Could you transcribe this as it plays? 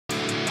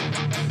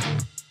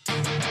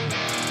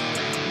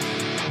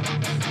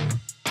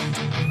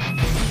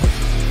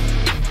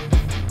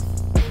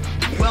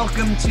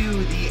Welcome to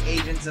the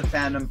Agents of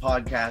Fandom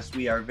podcast.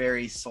 We are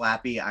very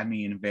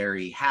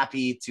very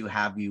happy to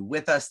have you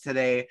with us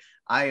today.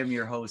 I am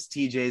your host,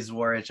 TJ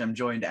Zwarich. I'm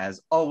joined as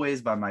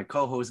always by my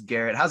co-host,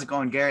 Garrett. How's it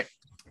going, Garrett?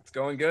 It's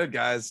going good,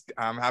 guys.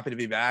 I'm happy to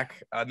be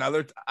back. I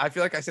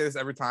feel like I say this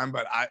every time,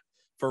 but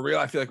for real,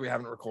 I feel like we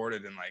haven't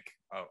recorded in like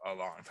a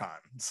long time.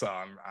 So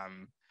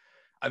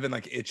I've been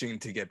like itching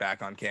to get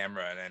back on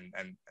camera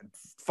and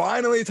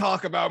finally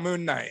talk about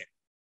Moon Knight.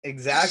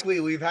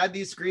 Exactly. We've had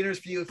these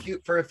screeners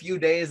for a few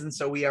days, and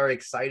so we are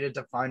excited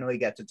to finally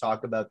get to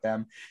talk about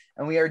them.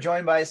 And we are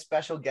joined by a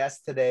special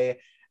guest today,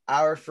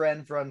 our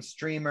friend from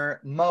Streamr,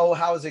 Mo.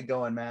 How's it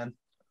going, man?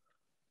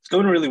 It's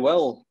going really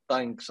well,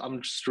 thanks.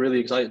 I'm just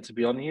really excited to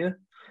be on here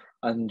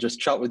and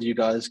just chat with you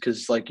guys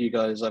because, like you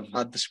guys, I've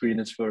had the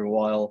screeners for a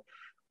while,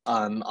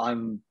 and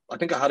I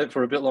think I had it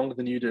for a bit longer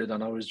than you did,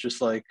 and I was just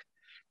like,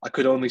 I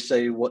could only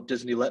say what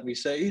Disney let me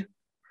say.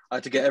 I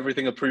had to get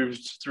everything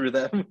approved through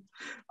them.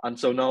 And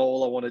so now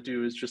all I want to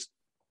do is just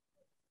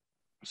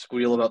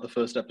squeal about the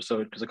first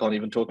episode because I can't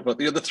even talk about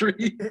the other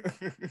three.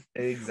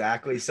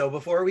 Exactly. So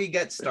before we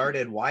get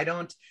started, why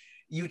don't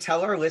you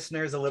tell our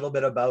listeners a little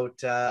bit about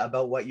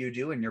what you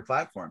do in your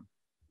platform?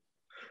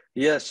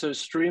 Yeah, so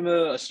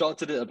Streamr, I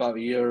started it about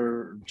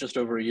just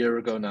over a year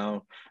ago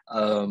now.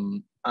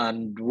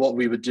 And what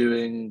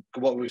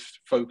we've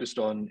focused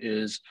on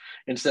is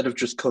instead of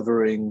just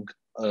covering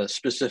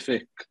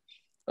specific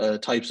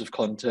types of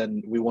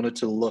content, we wanted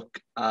to look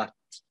at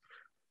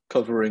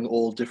covering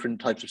all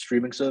different types of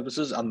streaming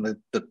services and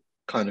the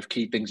kind of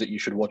key things that you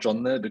should watch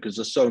on there, because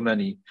there's so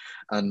many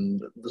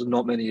and there's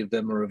not many of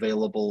them are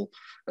available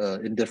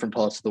in different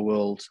parts of the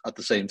world at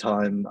the same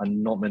time,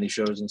 and not many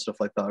shows and stuff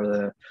like that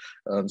are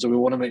there. So we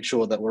want to make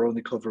sure that we're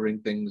only covering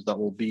things that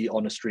will be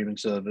on a streaming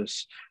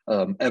service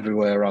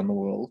everywhere around the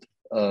world.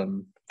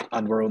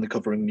 And we're only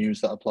covering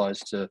news that applies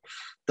to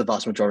the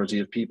vast majority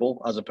of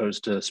people, as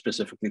opposed to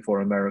specifically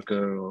for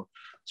America or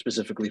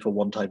specifically for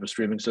one type of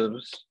streaming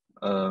service,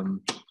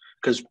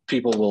 because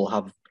people will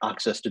have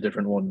access to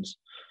different ones.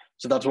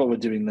 So that's what we're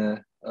doing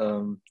there.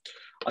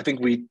 I think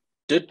we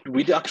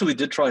actually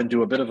did try and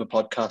do a bit of a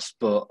podcast,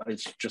 but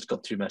it's just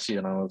got too messy,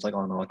 and I was like,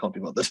 oh no, I can't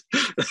be about this,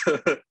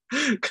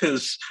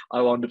 because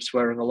I wound up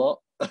swearing a lot,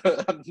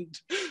 and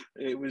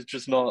it was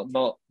just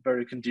not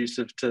very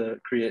conducive to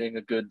creating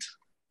a good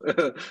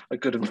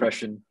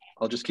impression.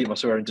 I'll just keep my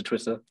swearing to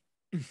Twitter.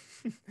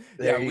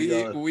 Yeah,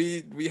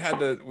 we had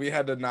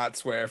to not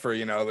swear for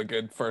the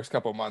good first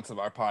couple months of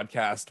our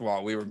podcast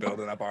while we were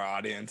building up our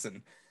audience,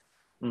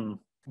 and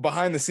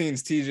behind the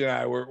scenes, TJ and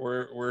I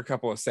we're a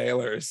couple of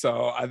sailors,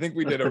 so I think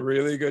we did a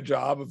really good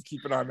job of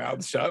keeping our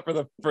mouths shut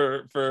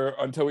for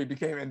until we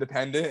became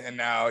independent, and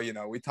now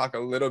we talk a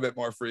little bit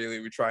more freely.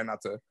 We try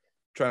not to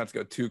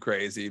go too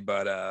crazy,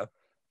 but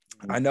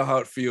I know how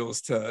it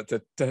feels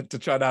to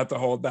try not to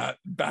hold that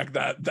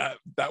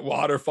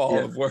waterfall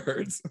of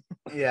words.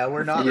 Yeah,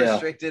 we're not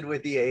restricted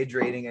with the age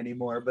rating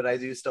anymore, but I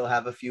do still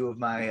have a few of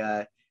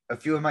my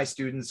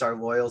students are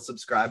loyal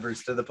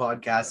subscribers to the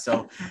podcast,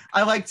 so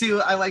I like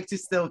to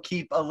still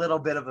keep a little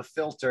bit of a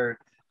filter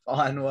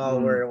on while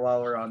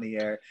we're on the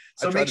air.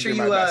 So make sure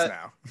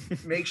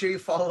you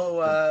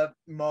follow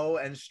Mo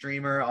and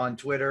Streamr on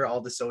Twitter,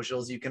 all the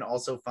socials. You can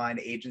also find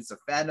Agents of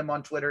Fandom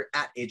on Twitter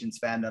at Agents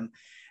Fandom,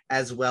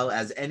 as well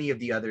as any of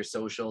the other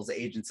socials,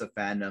 Agents of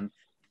Fandom.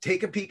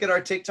 Take a peek at our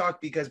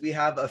TikTok because we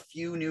have a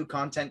few new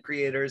content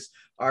creators.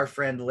 Our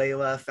friend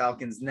Layla,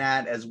 Falcon's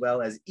Nat, as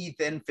well as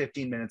Ethan,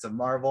 15 Minutes of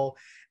Marvel,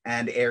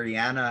 and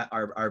Ariana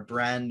are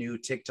brand new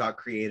TikTok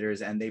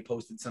creators, and they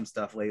posted some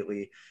stuff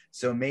lately.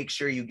 So make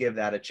sure you give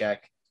that a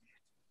check.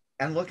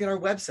 And look at our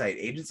website,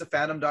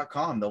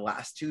 agentsoffandom.com. The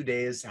last 2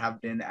 days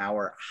have been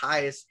our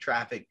highest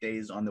traffic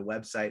days on the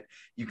website.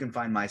 You can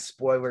find my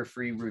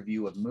spoiler-free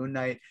review of Moon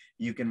Knight.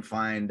 You can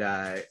find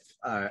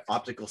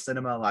Optical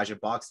Cinema, Elijah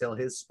Boxdale,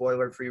 his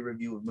spoiler-free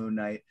review of Moon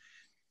Knight.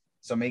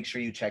 So make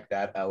sure you check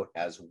that out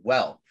as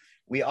well.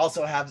 We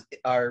also have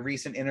our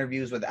recent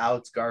interviews with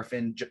Alex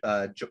Garfin,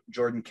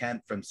 Jordan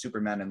Kent from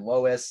Superman and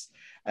Lois,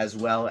 as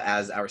well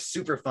as our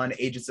super fun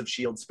Agents of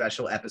S.H.I.E.L.D.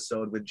 special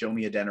episode with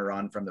Jomi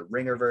Adeniran from the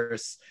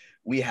Ringerverse.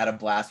 We had a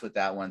blast with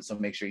that one, so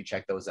make sure you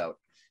check those out.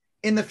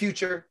 In the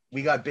future,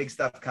 we got big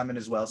stuff coming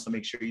as well, so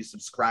make sure you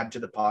subscribe to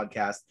the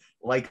podcast,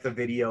 like the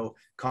video,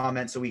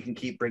 comment so we can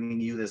keep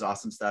bringing you this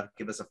awesome stuff.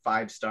 Give us a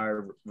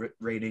 5-star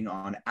rating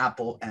on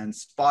Apple and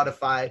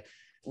Spotify.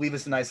 Leave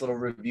us a nice little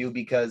review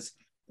because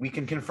we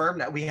can confirm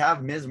that we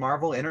have Ms.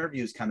 Marvel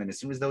interviews coming. As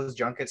soon as those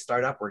junkets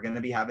start up, we're going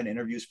to be having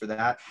interviews for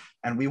that.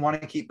 And we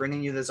want to keep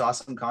bringing you this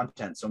awesome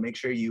content. So make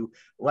sure you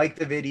like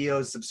the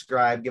videos,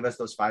 subscribe, give us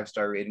those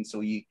 5-star ratings so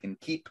we can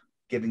keep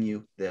giving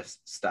you this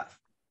stuff.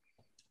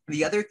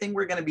 The other thing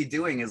we're going to be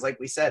doing is, like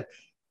we said,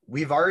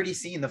 we've already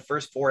seen the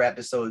first 4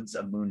 episodes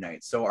of Moon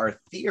Knight. So our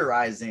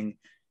theorizing,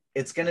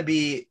 it's going to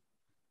be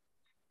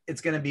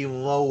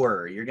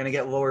lower. You're going to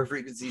get lower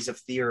frequencies of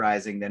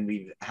theorizing than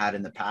we've had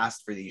in the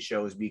past for these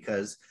shows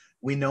because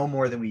we know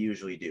more than we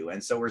usually do.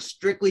 And so we're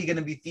strictly going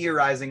to be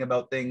theorizing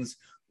about things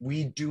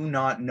we do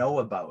not know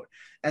about.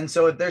 And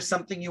so if there's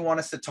something you want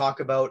us to talk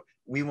about,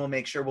 we will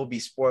make sure we'll be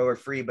spoiler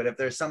free. But if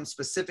there's something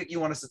specific you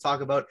want us to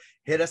talk about,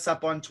 hit us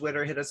up on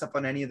Twitter, hit us up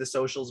on any of the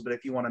socials. But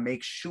if you want to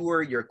make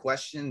sure your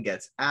question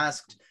gets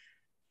asked,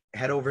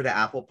 head over to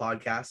Apple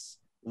Podcasts,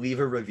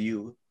 leave a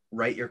review,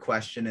 write your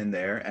question in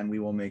there, and we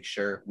will make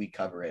sure we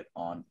cover it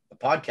on the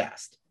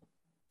podcast.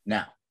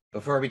 Now,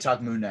 before we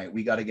talk Moon Knight,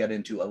 we got to get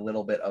into a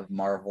little bit of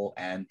Marvel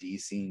and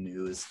DC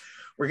news.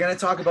 We're going to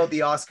talk about the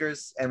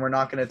Oscars, and we're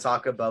not going to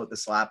talk about the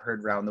slap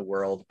heard around the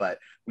world, but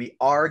we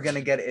are going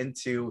to get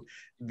into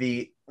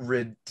the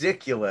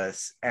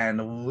ridiculous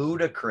and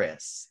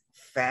ludicrous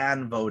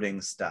fan voting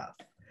stuff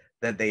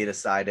that they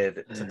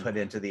decided to put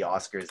into the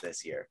Oscars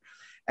this year.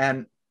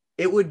 And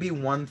it would be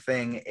one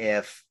thing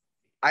if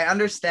I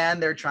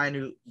understand they're trying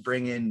to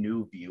bring in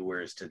new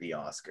viewers to the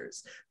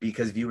Oscars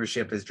because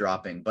viewership is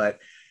dropping, but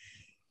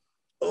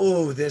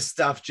this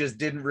stuff just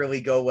didn't really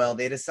go well.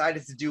 They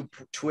decided to do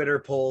Twitter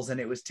polls,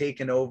 and it was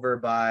taken over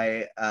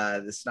by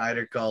the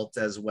Snyder cult,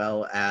 as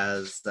well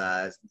as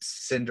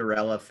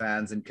Cinderella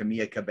fans and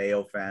Camilla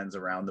Cabello fans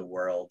around the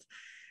world.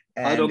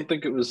 And I don't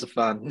think it was the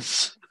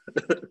fans.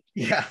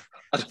 Yeah,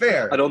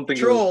 fair. I don't think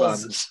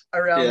trolls it was fans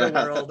around the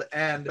world.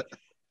 And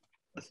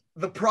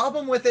the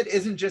problem with it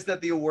isn't just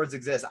that the awards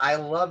exist. I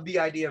love the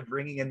idea of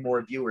bringing in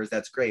more viewers.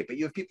 That's great. But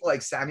you have people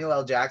like Samuel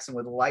L. Jackson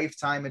with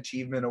Lifetime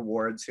Achievement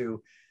Awards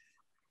who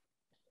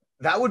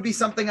that would be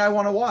something I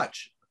want to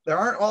watch. There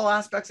aren't all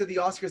aspects of the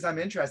Oscars I'm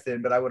interested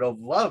in, but I would have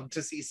loved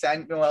to see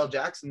Samuel L.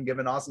 Jackson give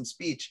an awesome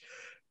speech.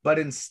 But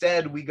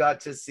instead, we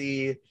got to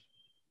see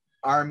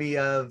Army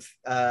of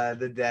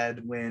the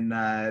Dead win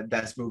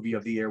Best Movie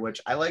of the Year, which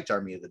I liked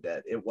Army of the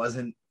Dead. It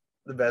wasn't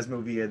the best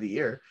movie of the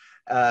year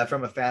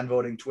from a fan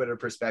voting Twitter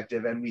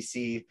perspective. And we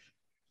see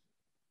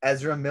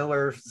Ezra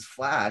Miller's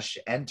Flash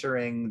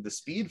entering the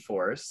Speed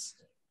Force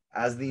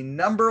as the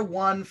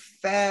 #1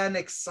 fan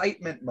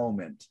excitement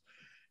moment.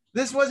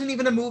 This wasn't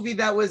even a movie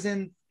that was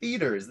in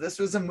theaters. This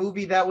was a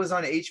movie that was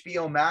on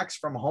HBO Max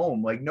from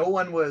home. Like, no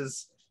one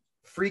was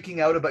freaking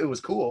out about it. It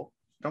was cool.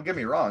 Don't get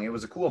me wrong. It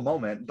was a cool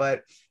moment,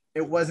 but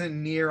it wasn't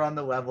near on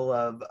the level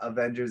of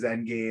Avengers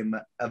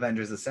Endgame,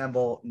 Avengers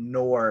Assemble,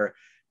 nor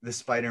the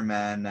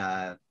Spider-Man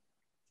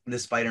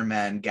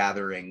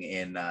gathering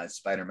in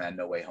Spider-Man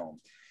No Way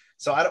Home.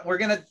 So I don't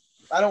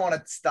want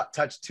to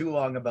touch too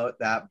long about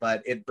that,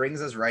 but it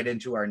brings us right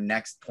into our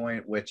next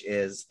point, which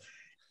is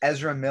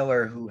Ezra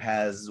Miller, who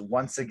has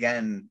once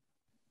again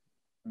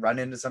run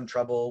into some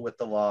trouble with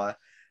the law.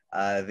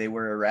 They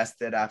were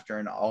arrested after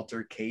an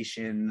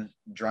altercation,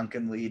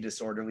 drunkenly,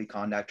 disorderly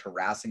conduct,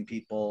 harassing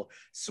people,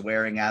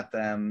 swearing at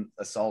them,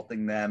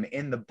 assaulting them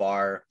in the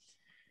bar.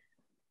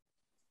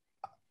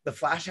 The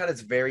Flash had its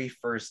very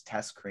first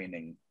test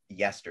screening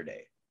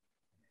yesterday.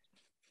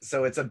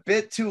 So it's a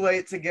bit too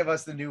late to give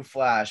us the new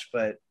Flash,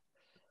 but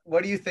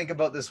what do you think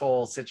about this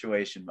whole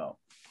situation, Mo?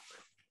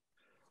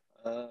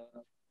 I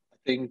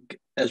think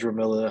Ezra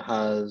Miller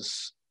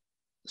has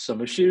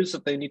some issues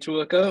that they need to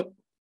work out.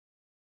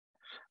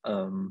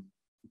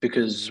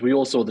 Because we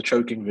all saw the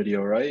choking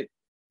video, right?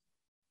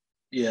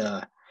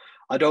 Yeah.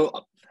 I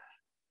don't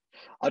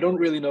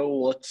really know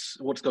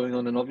what's going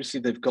on, and obviously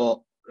they've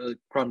got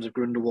Crimes of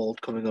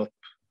Grindelwald coming up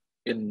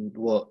in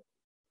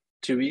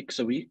 2 weeks,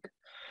 a week.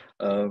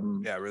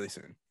 Yeah, really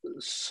soon.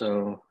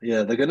 So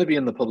yeah, they're going to be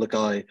in the public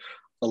eye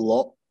a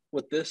lot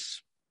with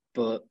this,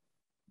 but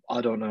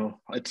I don't know.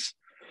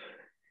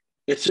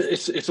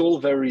 It's all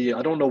very.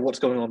 I don't know what's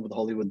going on with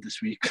Hollywood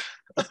this week.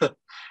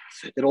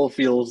 It all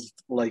feels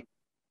like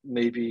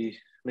maybe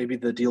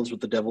the deals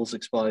with the devils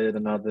expired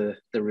and now they're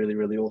really,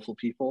 really awful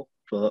people.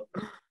 But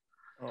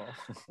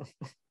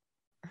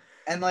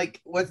and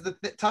like what's the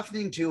tough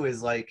thing too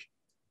is like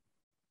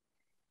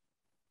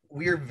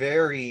we're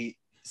very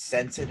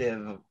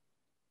sensitive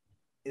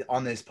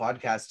on this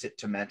podcast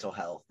to mental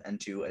health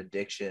and to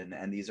addiction,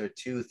 and these are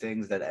two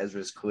things that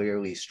Ezra's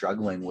clearly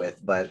struggling with,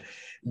 but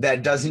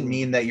that doesn't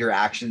mean that your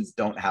actions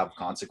don't have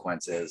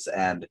consequences.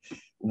 And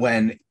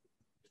when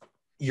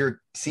you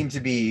seem to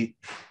be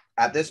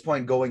at this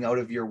point going out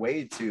of your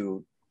way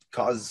to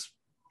cause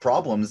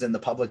problems in the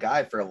public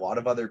eye for a lot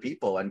of other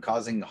people and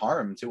causing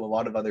harm to a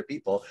lot of other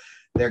people,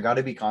 there got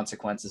to be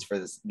consequences for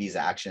these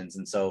actions.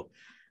 And so,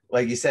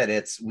 like you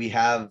said, we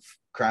have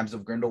Crimes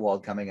of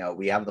Grindelwald coming out.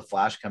 We have The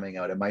Flash coming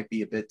out. It might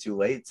be a bit too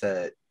late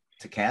to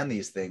can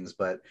these things,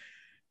 but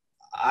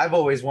I've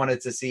always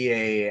wanted to see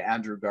a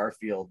Andrew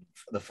Garfield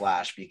The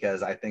Flash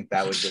because I think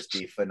that would just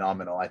be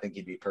phenomenal. I think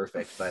he'd be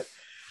perfect. But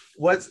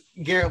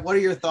Garrett, what are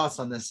your thoughts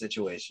on this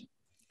situation?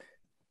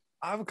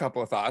 I have a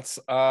couple of thoughts.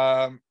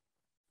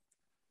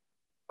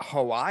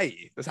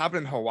 Hawaii. This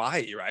happened in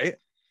Hawaii, right?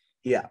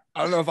 Yeah.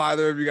 I don't know if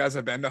either of you guys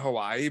have been to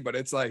Hawaii, but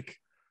it's like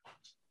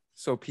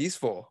so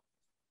peaceful.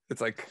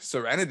 It's like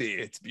serenity.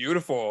 It's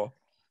beautiful.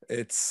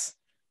 It's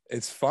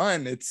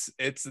fun. It's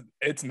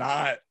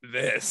not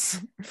this.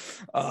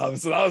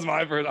 So that was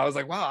my first. I was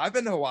like, wow, I've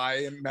been to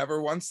Hawaii and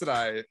never once did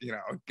I,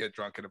 get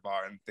drunk at a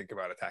bar and think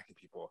about attacking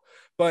people.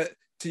 But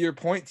to your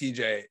point,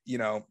 TJ,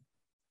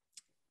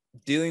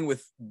 dealing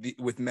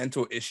with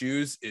mental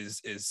issues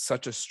is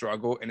such a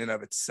struggle in and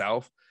of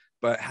itself,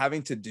 but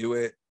having to do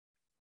it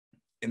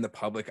in the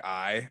public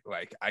eye,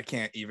 like I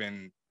can't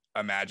even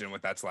imagine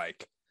what that's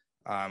like.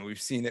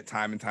 We've seen it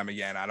time and time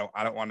again. I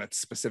don't want to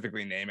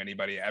specifically name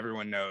anybody.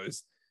 Everyone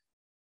knows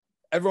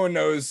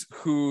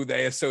who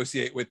they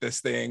associate with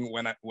this thing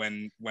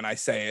when I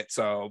say it.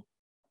 So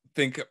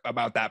think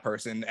about that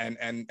person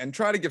and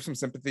try to give some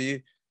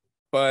sympathy,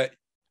 but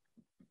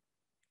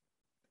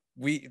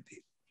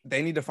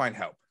they need to find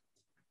help.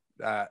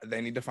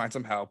 They need to find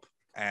some help,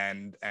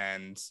 and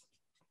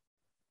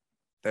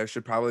there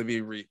should probably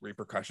be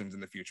repercussions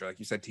in the future. Like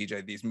you said,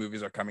 TJ, these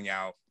movies are coming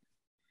out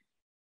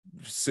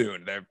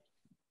soon. They're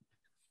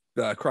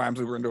the Crimes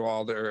of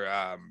Grindelwald,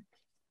 or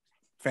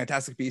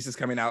Fantastic Beasts is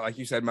coming out, like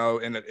you said, Mo,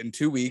 in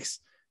 2 weeks,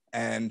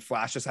 and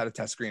Flash just had a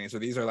test screening. So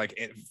these are like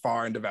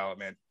far in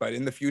development. But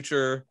in the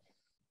future,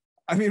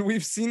 I mean,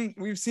 we've seen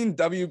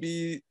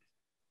WB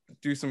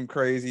do some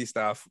crazy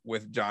stuff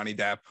with Johnny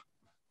Depp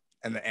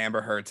and the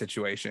Amber Heard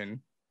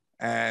situation.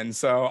 And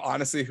so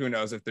honestly, who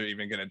knows if they're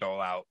even going to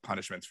dole out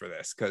punishments for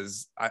this?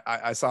 Because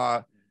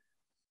I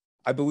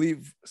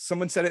believe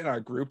someone said it in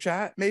our group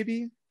chat,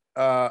 maybe,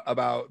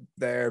 about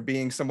there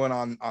being someone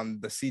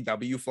on the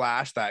CW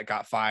Flash that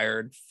got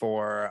fired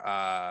for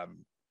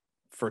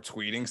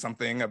tweeting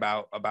something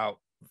about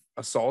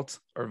assault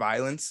or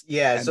violence.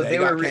 Yeah, and so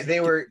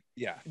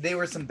they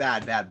were some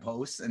bad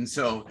posts, and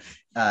so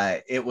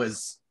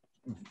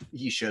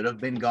he should have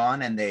been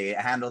gone, and they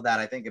handled that,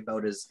 I think,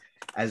 about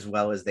as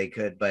well as they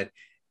could. But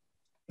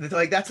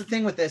like, that's the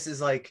thing with this,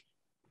 is like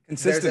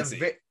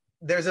consistency.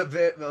 There's a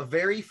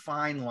very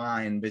fine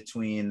line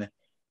between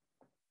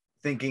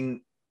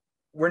thinking,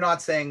 we're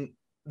not saying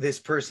this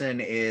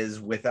person is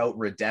without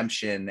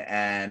redemption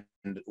and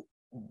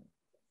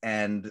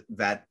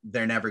that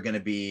they're never going to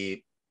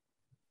be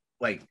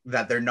like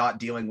that, they're not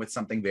dealing with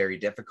something very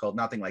difficult,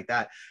 nothing like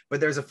that. But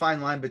there's a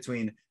fine line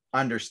between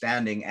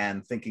understanding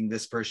and thinking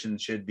this person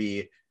should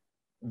be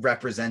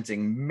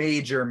representing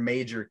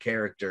major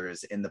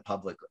characters in the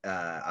public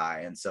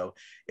eye. And so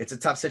it's a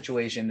tough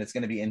situation. It's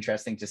going to be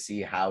interesting to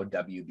see how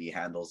WB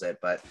handles it,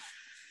 but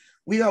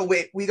we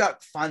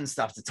got fun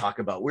stuff to talk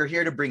about. We're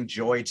here to bring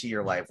joy to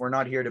your life. We're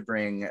not here to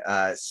bring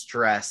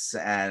stress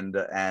and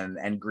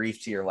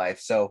grief to your life.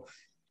 So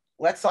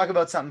let's talk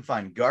about something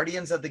fun.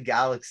 Guardians of the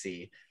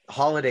Galaxy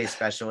holiday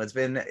special.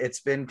 It's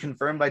been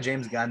confirmed by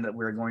James Gunn that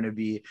we're going to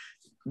be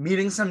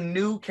meeting some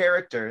new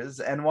characters,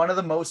 and one of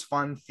the most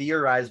fun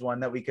theorized one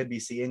that we could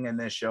be seeing in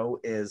this show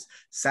is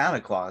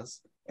Santa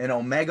Claus, an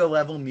Omega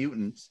level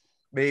mutant,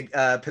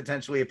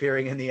 potentially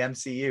appearing in the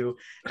MCU,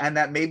 and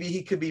that maybe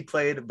he could be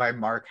played by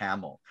Mark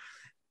Hamill.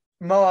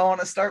 Mo, I want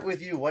to start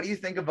with you. What do you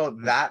think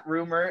about that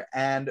rumor,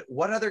 and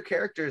what other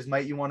characters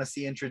might you want to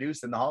see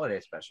introduced in the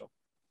holiday special?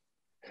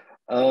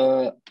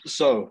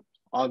 So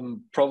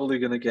I'm probably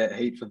gonna get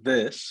hate for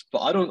this, but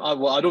I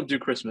don't do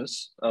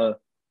Christmas.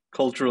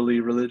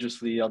 Culturally,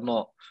 religiously,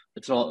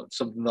 it's not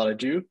something that I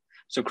do.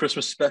 So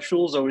Christmas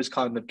specials always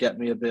kind of get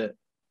me a bit.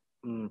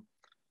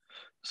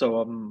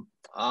 So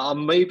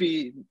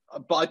maybe,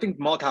 but I think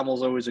Mark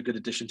Hamill's always a good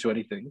addition to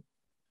anything.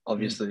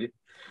 Obviously,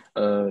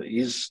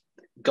 he's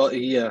got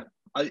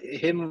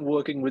him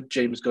working with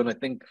James Gunn. I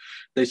think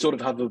they sort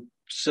of have a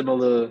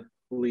similarly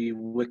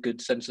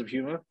wicked sense of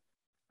humor.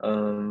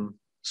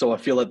 So I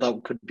feel like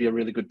that could be a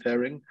really good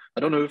pairing. I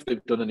don't know if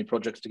they've done any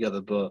projects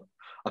together, but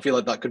I feel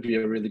like that could be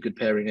a really good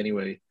pairing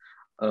anyway.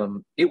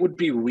 It would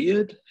be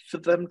weird for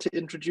them to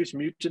introduce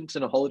mutants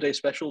in a holiday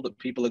special that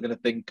people are going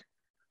to think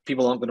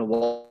people aren't going to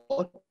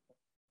watch.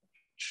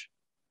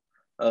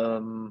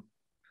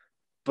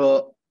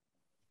 But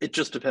it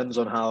just depends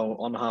on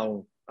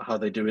how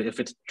they do it. If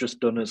it's just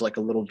done as like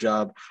a little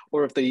jab,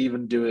 or if they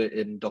even do it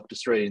in Doctor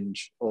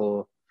Strange,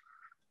 or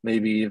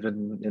maybe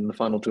even in the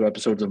final 2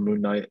 episodes of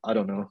Moon Knight. I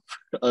don't know.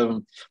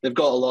 They've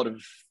got a lot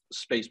of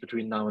space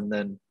between now and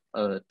then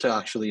to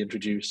actually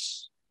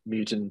introduce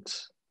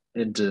mutants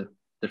into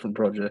different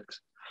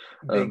projects.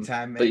 Big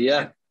time. But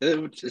yeah,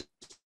 it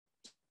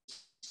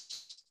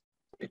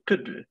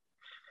could be.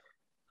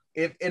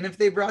 If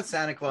they brought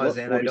Santa Claus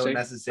in, I don't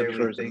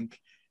necessarily think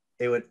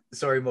it would.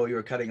 Sorry, Mo, you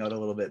were cutting out a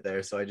little bit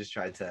there, so I just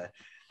tried to.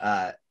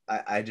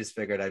 I just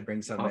figured I'd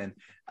bring some in.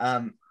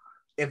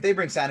 If they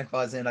bring Santa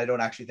Claus in, I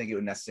don't actually think it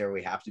would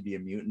necessarily have to be a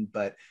mutant.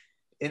 But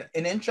an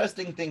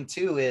interesting thing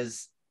too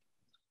is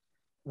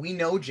we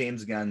know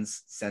James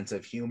Gunn's sense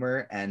of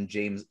humor and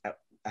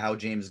how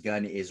James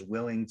Gunn is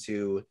willing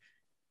to.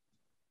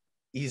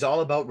 He's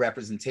all about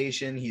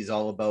representation. He's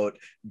all about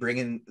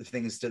bringing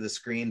things to the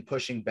screen,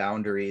 pushing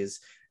boundaries.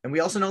 And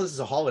we also know this is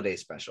a holiday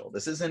special.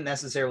 This isn't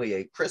necessarily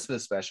a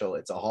Christmas special.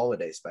 It's a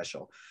holiday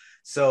special.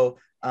 So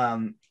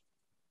I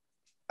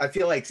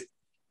feel like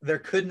there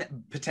could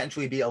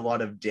potentially be a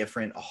lot of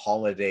different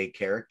holiday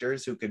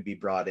characters who could be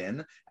brought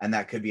in, and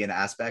that could be an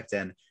aspect.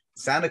 And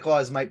Santa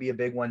Claus might be a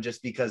big one,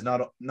 just because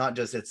not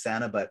just it's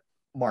Santa, but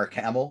Mark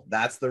Hamill.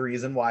 That's the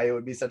reason why it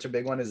would be such a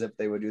big one, is if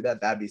they would do that.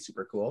 That'd be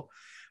super cool.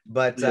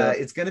 But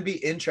it's going to be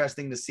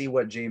interesting to see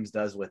what James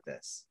does with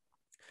this.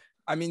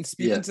 I mean,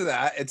 speaking to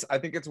that, I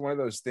think it's one of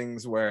those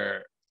things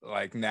where,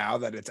 like, now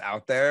that it's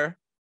out there,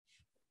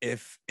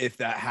 if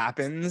that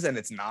happens and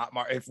it's not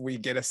if we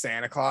get a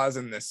Santa Claus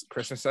in this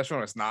Christmas special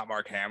and it's not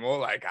Mark Hamill,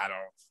 like I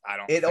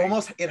don't. It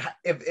almost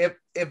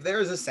if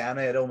there's a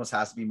Santa, it almost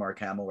has to be Mark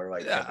Hamill or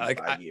like Kevin like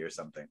Feige or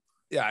something.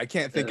 Yeah, I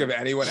can't think of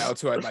anyone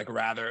else who I'd like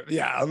rather.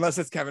 Yeah, unless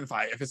it's Kevin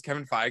Feige. If it's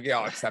Kevin Feige,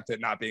 I'll accept it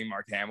not being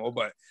Mark Hamill.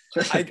 But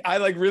I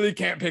like really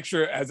can't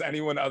picture it as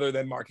anyone other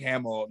than Mark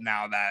Hamill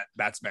now that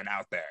that's been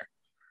out there.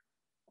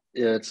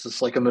 Yeah, it's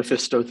just like a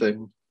Mephisto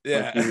thing.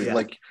 Yeah,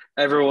 like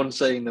everyone's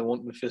saying they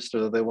want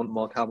Mephisto, they want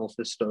Mark Hamill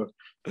Fisto,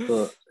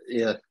 but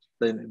yeah,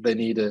 they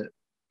need it.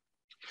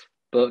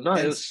 But no,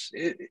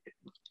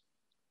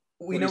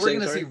 we know we're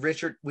going to see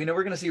Richard. We know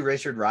we're going to see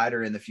Richard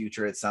Rider in the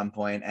future at some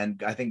point,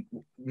 and I think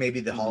maybe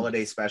the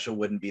holiday special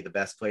wouldn't be the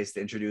best place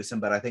to introduce him,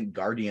 but I think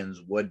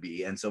Guardians would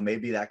be, and so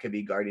maybe that could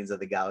be Guardians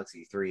of the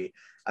Galaxy 3.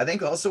 I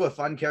think also a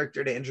fun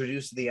character to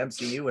introduce to the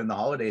MCU in the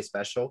holiday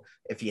special,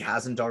 if he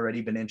hasn't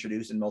already been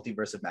introduced in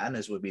Multiverse of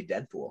Madness, would be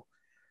Deadpool.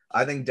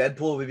 I think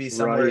Deadpool would be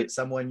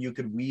someone you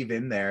could weave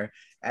in there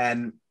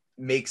and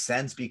make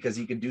sense, because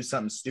he could do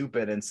something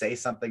stupid and say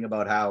something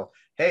about how,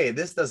 hey,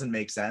 this doesn't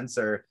make sense,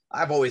 or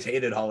I've always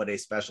hated holiday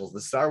specials,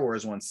 the Star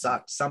Wars one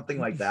sucked, something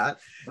like that,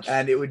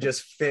 and it would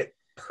just fit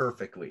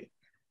perfectly.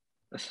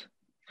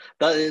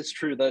 That is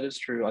true.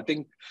 I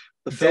think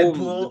the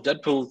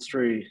Deadpool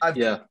 3.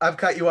 I've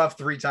cut you off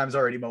 3 times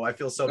already, Mo. I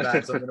feel so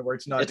bad, so I'm gonna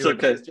work to not do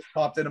it. It's just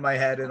popped into my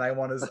head and I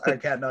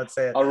can't not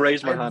say it. I'll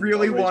raise my hand. I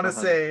really want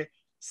to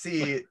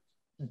see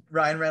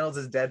Ryan Reynolds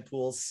as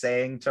Deadpool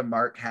saying to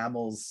Mark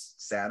Hamill's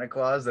Santa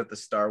Claus that the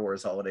Star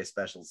Wars holiday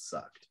specials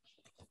sucked.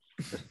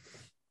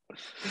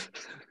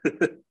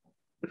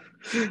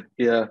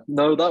 Yeah,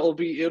 no, it'll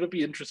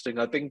be interesting.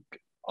 I think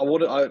I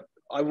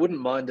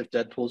wouldn't mind if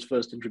Deadpool's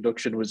first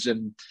introduction was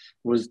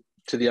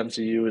to the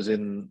MCU was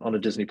on a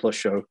Disney Plus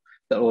show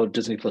or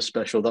Disney Plus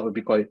special. That would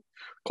be quite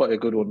a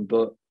good one.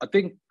 But I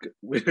think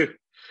we've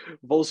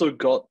also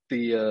got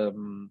the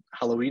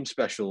Halloween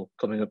special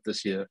coming up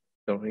this year,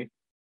 don't we?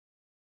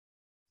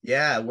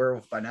 Yeah,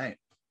 Werewolf by Night.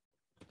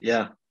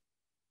 Yeah,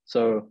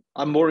 so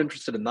I'm more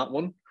interested in that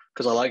one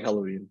because I like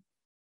Halloween.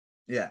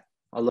 Yeah,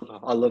 I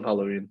love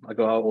Halloween. I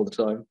go out all the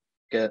time,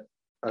 get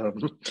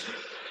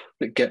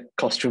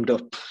costumed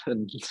up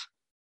and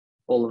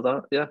all of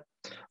that. Yeah,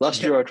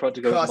 last year I tried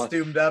to go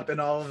costumed up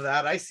and all of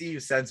that. I see you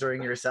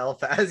censoring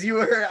yourself as you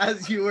were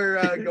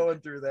going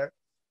through there.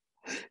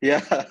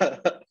 Yeah,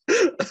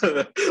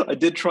 I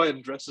did try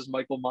and dress as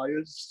Michael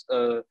Myers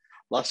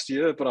last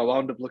year, but I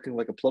wound up looking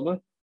like a plumber.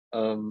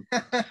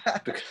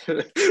 Because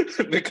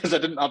I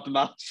didn't have the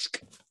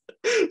mask,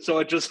 so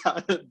I just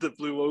had the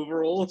blue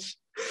overalls,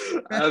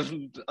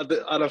 and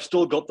I've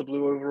still got the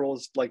blue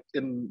overalls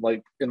in my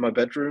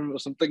bedroom or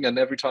something. And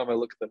every time I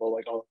look at them, I'm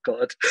like, oh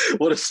god,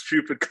 what a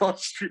stupid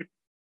costume!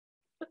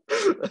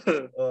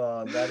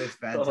 Oh, that is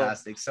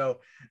fantastic.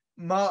 So,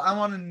 Mo, I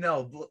want to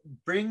know,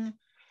 bring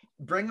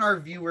our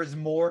viewers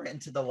more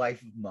into the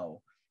life of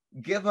Mo.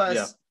 Give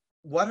us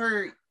what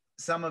are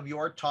some of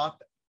your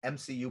top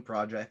MCU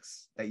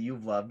projects that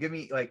you've loved. Give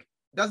me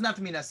doesn't have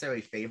to be necessarily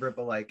favorite,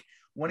 but like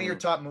one of your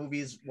top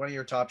movies, one of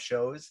your top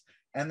shows,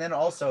 and then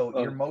also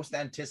your most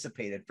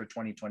anticipated for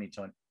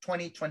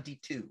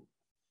 2022.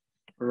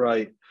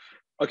 Right.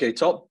 Okay,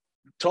 top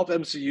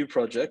MCU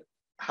project,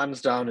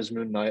 hands down, is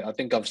Moon Knight. I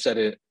think I've said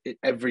it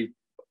every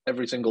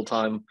single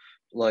time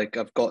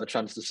I've got a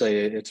chance to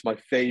say it. It's my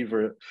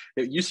favorite.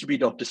 It used to be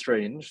Doctor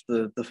Strange,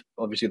 the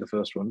obviously the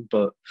first one,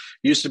 but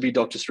used to be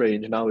Doctor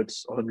Strange. Now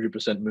it's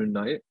 100% Moon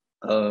Knight.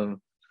 And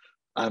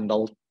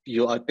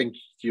I think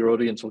your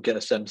audience will get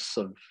a sense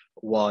of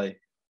why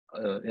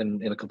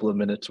in a couple of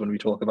minutes when we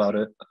talk about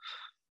it.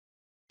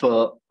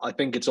 But I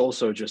think it's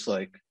also just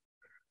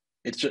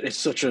it's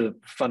such a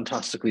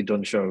fantastically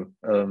done show.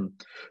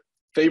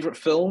 Favorite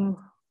film?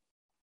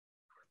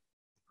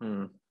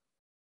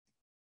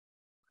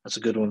 That's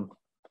a good one.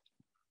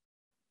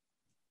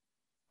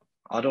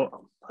 I don't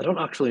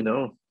actually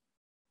know.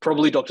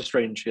 Probably Doctor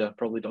Strange. Yeah,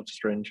 probably Doctor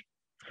Strange.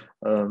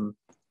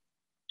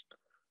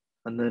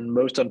 And then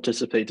most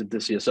anticipated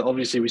this year. So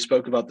obviously we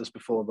spoke about this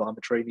before, but I'm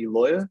a trainee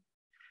lawyer.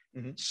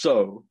 Mm-hmm.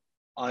 So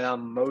I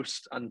am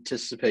most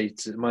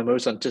anticipated. My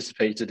most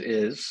anticipated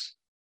is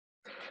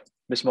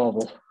Miss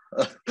Marvel.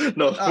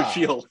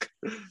 She-Hulk.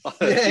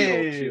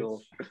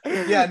 She-Hulk.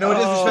 Yeah, no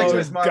disrespect to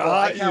Miss Marvel.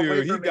 I can't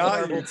wait for Miss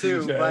Marvel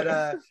too.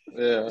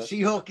 But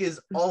She-Hulk is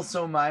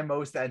also my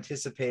most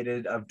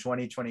anticipated of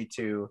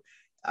 2022.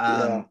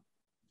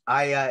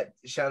 I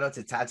shout out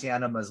to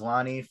Tatiana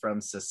Maslany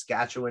from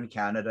Saskatchewan,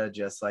 Canada,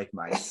 just like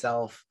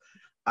myself.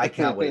 I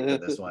can't wait for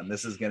this one.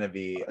 This is going to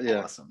be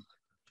awesome.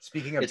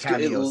 Speaking of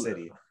Cameo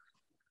City.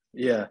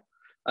 Yeah.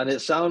 And it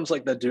sounds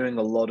like they're doing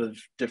a lot of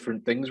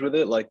different things with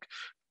it. I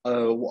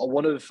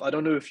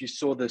don't know if you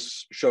saw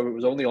this show. It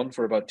was only on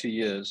for about 2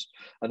 years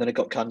and then it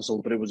got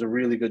cancelled, but it was a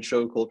really good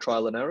show called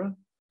Trial and Error.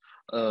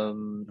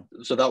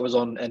 So that was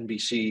on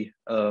NBC,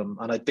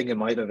 and I think it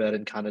might have aired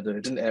in Canada.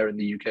 It didn't air in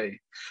the UK,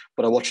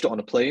 but I watched it on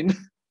a plane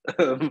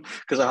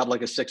because I had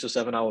a 6 or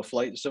 7 hour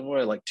flight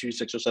somewhere, 2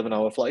 6 or 7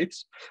 hour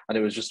flights, and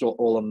it was just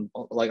all on.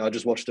 I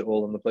just watched it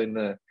all on the plane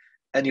there,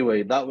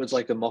 Anyway, that was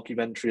like a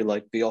mockumentary,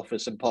 like The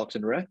Office and Parks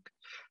and Rec,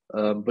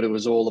 but it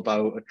was all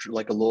about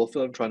like a law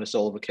firm trying to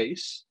solve a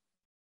case.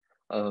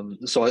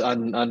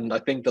 And I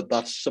think that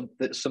that's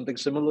something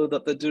similar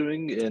that they're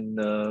doing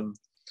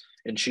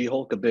in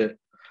She-Hulk, a bit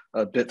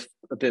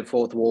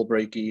fourth wall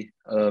breaky.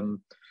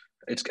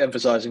 It's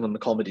emphasizing on the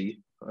comedy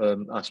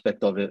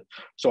aspect of it.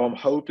 So I'm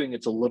hoping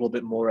it's a little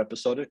bit more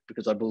episodic,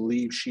 because I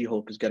believe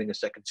She-Hulk is getting a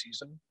second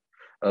season.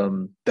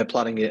 They're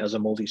planning it as a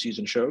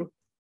multi-season show.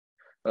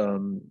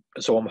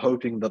 So I'm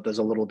hoping that there's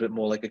a little bit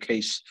more like a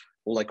case,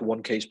 or like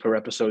one case per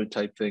episode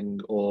type thing,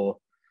 or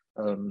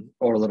a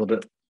little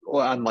bit,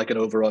 and like an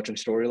overarching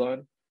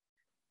storyline.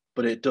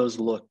 But it does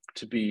look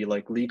to be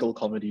like legal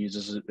comedies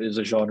is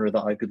a genre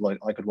that I could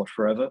watch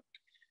forever.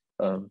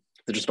 There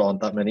just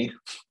aren't that many.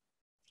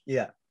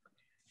 Yeah,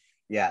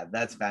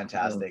 that's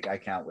fantastic. I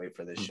can't wait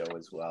for this show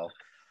as well.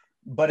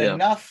 But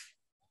enough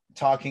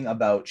talking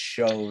about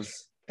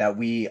shows that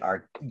we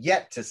are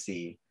yet to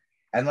see.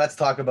 And let's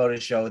talk about a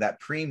show that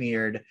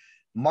premiered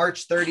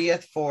March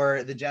 30th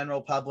for the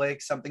general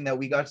public, something that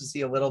we got to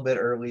see a little bit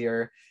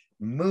earlier.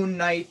 Moon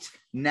Knight,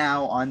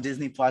 now on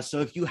Disney Plus.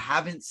 So if you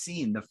haven't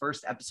seen the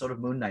first episode of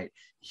Moon Knight,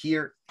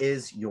 here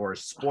is your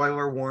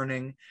spoiler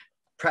warning.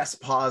 Press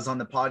pause on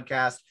the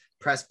podcast,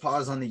 press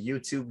pause on the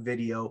YouTube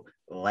video,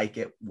 like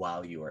it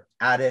while you are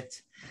at it.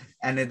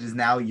 And it is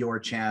now your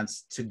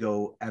chance to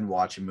go and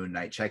watch Moon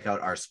Knight. Check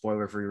out our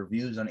spoiler-free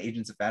reviews on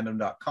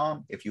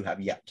agentsoffandom.com if you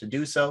have yet to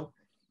do so.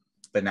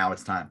 But now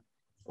it's time.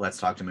 Let's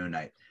talk to Moon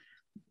Knight.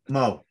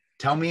 Mo,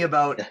 tell me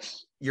about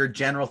your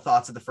general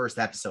thoughts of the first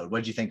episode. What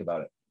did you think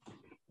about it?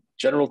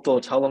 General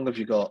thoughts. How long have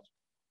you got?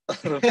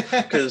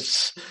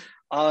 Because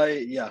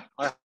I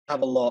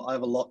have a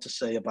lot to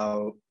say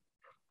about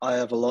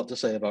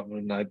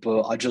Moon Knight,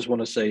 but I just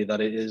want to say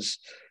that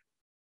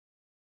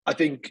I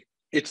think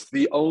it's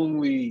the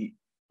only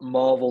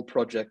Marvel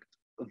project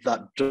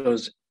that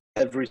does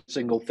every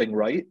single thing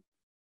right.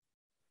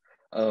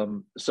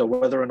 So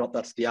whether or not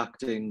that's the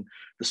acting,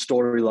 the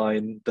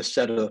storyline, the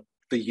setup,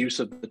 the use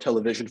of the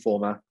television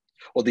format,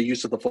 or the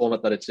use of the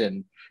format that it's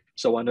in.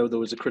 So I know there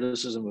was a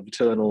criticism of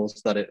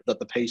Eternals that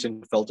the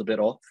pacing felt a bit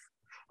off,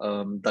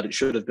 that it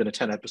should have been a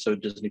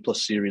 10-episode Disney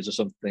Plus series or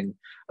something.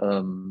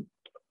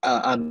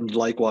 And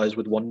likewise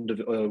with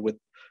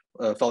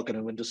Falcon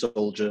and Winter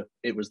Soldier,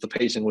 the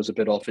pacing was a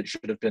bit off. It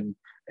should have been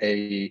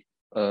a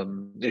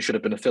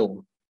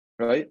film,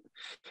 right?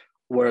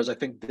 Whereas I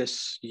think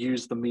this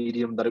used the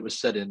medium that it was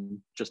set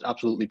in just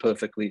absolutely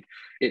perfectly.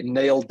 It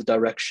nailed the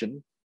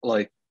direction,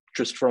 like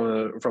just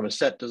from a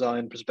set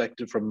design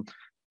perspective, from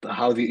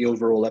how the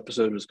overall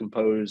episode was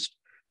composed,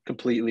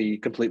 completely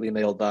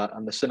nailed that.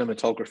 And the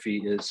cinematography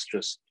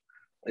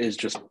is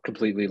just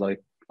completely like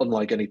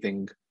unlike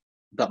anything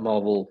that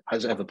Marvel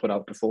has ever put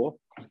out before.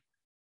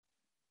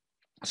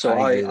 So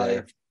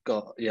I've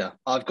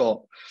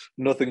got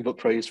nothing but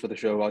praise for the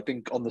show. I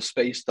think on the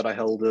space that I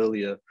held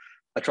earlier,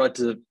 I tried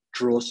to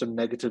draw some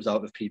negatives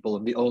out of people,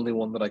 and the only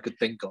one that I could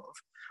think of,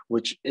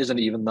 which isn't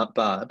even that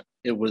bad,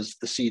 it was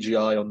the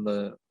CGI on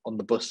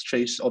the bus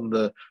chase, on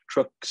the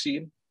truck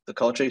scene, the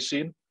car chase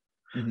scene.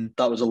 Mm-hmm.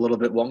 That was a little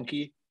bit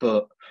wonky,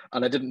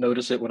 and I didn't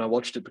notice it when I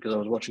watched it because I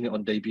was watching it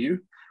on debut.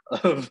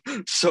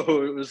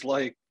 So it was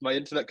like my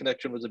internet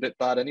connection was a bit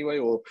bad anyway,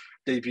 or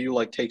debut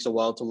like takes a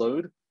while to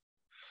load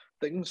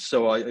things.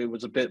 So it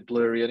was a bit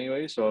blurry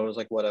anyway. So I was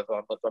like, whatever,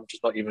 I'm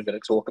just not even going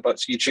to talk about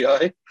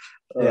CGI.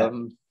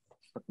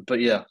 But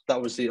yeah,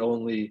 that was the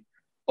only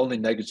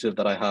negative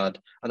that I had,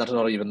 and that's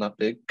not even that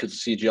big because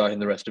CGI and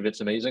the rest of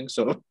it's amazing.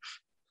 So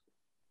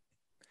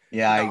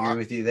yeah, I agree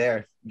with you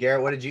there.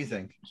 Garrett, what did you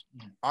think?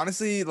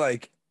 Honestly,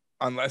 like,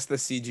 unless the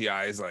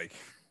CGI is like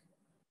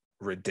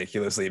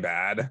ridiculously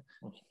bad,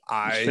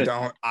 I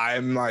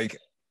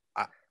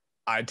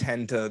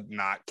tend to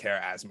not care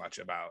as much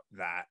about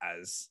that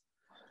as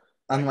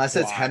unless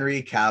it's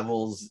Henry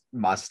Cavill's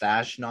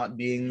mustache not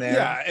being there.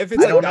 Yeah, if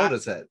it's I don't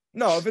notice it.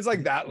 No, if it's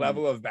like that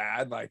level of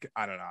bad, like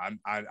I don't know,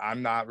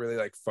 I'm not really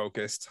like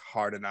focused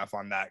hard enough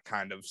on that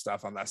kind of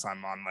stuff unless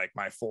I'm on like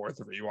my fourth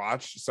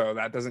rewatch. So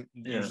that doesn't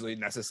usually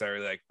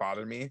necessarily like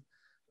bother me.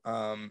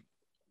 You're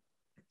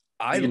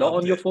not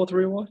on your fourth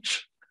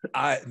rewatch?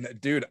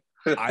 Dude,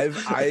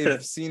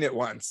 I've seen it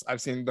once. I've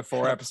seen the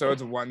 4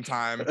 episodes one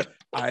time.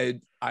 I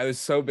was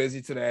so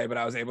busy today, but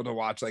I was able to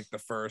watch like the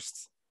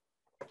first,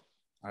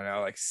 I don't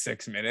know, like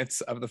 6 minutes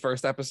of the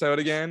first episode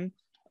again.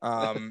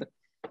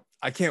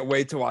 I can't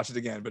wait to watch it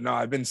again. But no,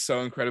 I've been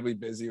so incredibly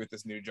busy with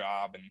this new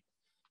job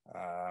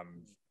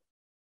and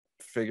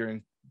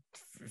figuring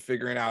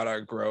out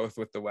our growth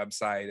with the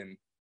website and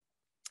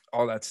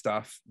all that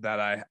stuff that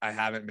I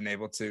haven't been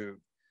able to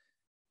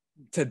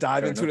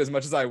dive into it as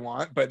much as I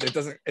want. But it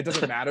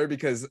doesn't matter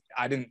because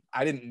I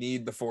didn't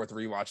need the fourth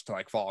rewatch to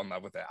like fall in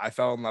love with it. I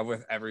fell in love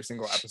with every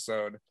single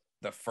episode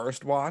the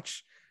first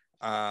watch.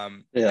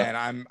 And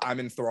I'm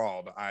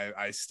enthralled.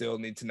 I still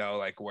need to know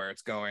like where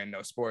it's going,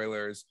 no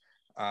spoilers.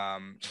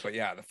 But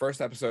yeah, the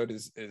first episode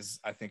is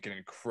I think an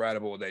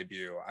incredible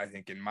debut. I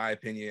think in my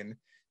opinion,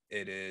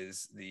 it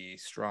is the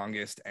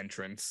strongest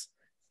entrance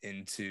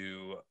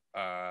into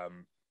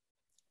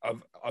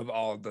of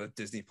all the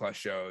Disney Plus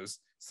shows.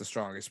 It's the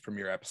strongest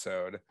premiere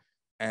episode.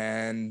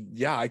 And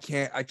yeah, I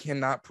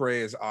cannot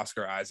praise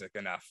Oscar Isaac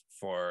enough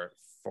for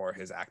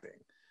his acting.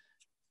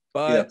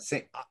 But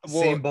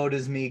same boat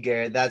as me,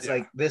 Garrett. That's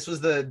like, this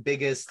was the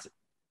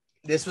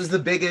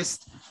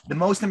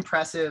most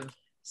impressive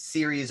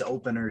series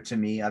opener to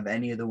me of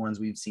any of the ones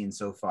we've seen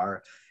so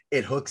far.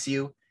 It hooks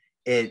you.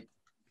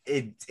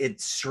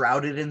 It's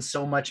shrouded in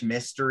so much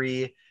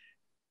mystery,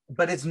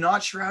 but it's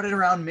not shrouded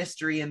around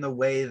mystery in the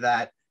way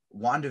that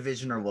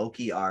WandaVision or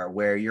Loki are,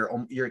 where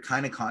you're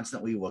kind of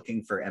constantly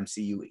looking for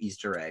MCU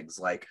Easter eggs,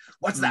 like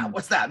what's that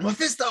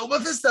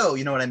Mephisto,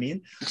 you know what I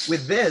mean?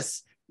 With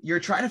this, you're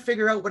trying to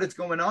figure out what is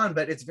going on,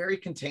 but it's very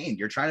contained.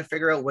 You're trying to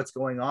figure out what's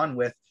going on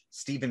with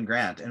Stephen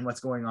Grant and what's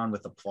going on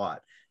with the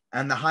plot.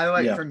 And the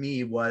highlight for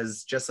me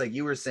was, just like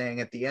you were saying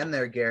at the end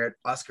there, Garrett,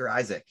 Oscar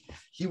Isaac.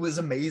 He was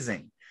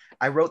amazing.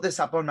 I wrote this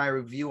up on my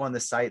review on the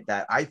site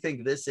that I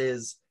think this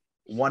is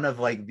one of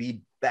like the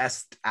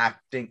best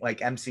acting, like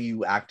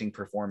MCU acting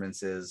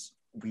performances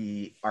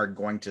we are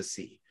going to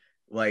see.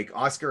 Like,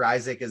 Oscar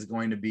Isaac is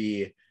going to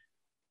be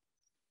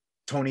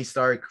Tony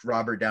Stark,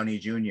 Robert Downey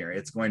Jr.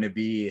 It's going to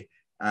be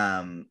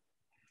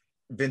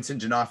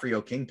Vincent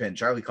D'Onofrio, Kingpin,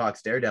 Charlie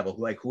Cox, Daredevil,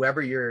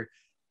 whoever your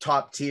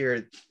top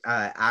tier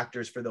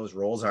actors for those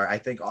roles are. I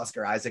think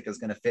Oscar Isaac is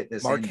going to fit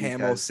this. Mark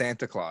Hamill,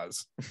 Santa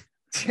Claus.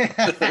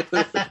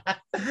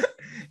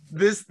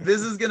 This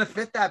is going to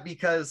fit that,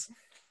 because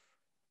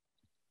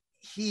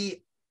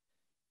he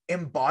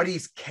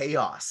embodies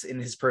chaos in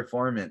his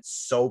performance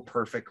so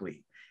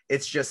perfectly.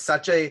 It's just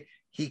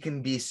he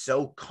can be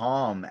so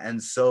calm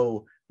and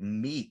so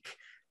meek,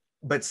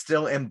 but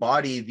still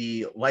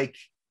embody like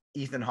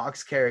Ethan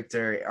Hawke's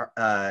character,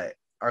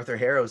 Arthur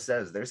Harrow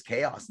says, there's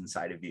chaos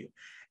inside of you.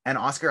 And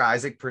Oscar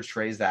Isaac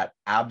portrays that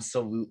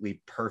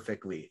absolutely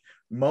perfectly.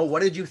 Mo,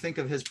 what did you think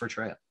of his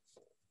portrayal?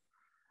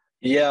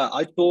 Yeah,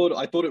 I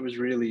thought it was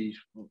really,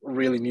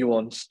 really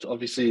nuanced.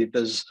 Obviously,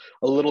 there's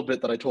a little bit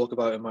that I talk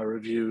about in my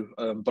review,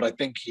 but I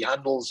think he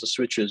handles the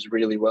switches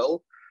really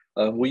well.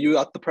 Were you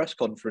at the press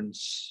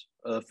conference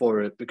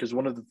for it? Because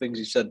one of the things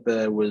he said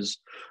there was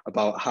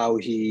about how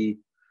he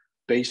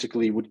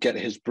basically would get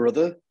his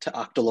brother to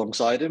act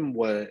alongside him,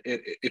 where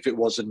if it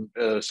wasn't,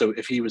 so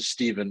if he was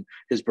Stephen,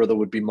 his brother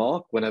would be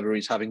Mark whenever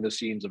he's having the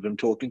scenes of him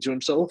talking to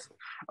himself.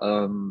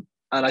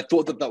 And I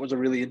thought that was a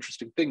really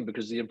interesting thing,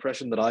 because the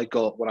impression that I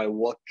got when I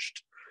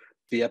watched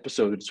the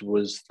episodes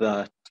was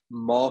that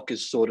Mark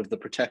is sort of the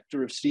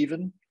protector of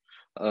Stephen,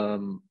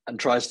 and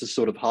tries to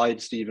sort of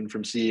hide Stephen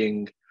from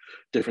seeing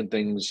different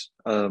things,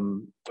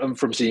 and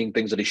from seeing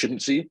things that he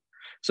shouldn't see.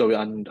 So,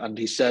 and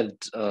he said,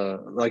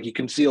 like, you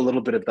can see a little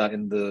bit of that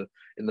in the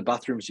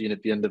bathroom scene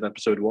at the end of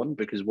episode 1,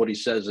 because what he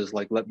says is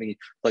like, let me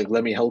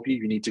help you.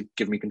 You need to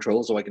give me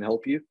control so I can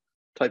help you,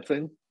 type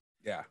thing.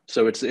 Yeah.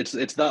 So it's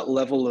that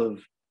level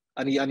of,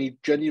 and he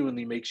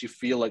genuinely makes you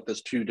feel like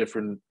there's two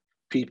different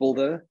people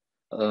there.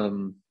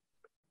 And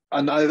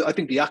I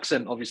think the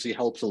accent obviously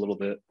helps a little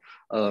bit.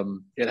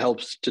 It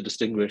helps to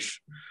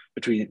distinguish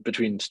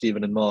between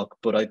Stephen and Mark.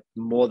 But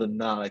more than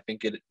that, I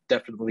think it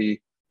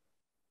definitely,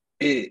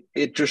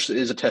 it just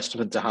is a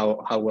testament to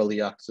how well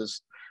he acts.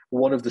 As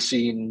one of the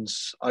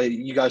scenes,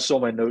 you guys saw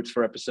my notes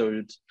for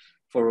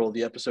all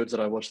the episodes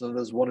that I watched. And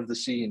there's one of the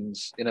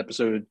scenes in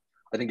episode,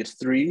 I think it's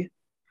 3,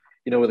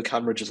 where the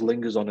camera just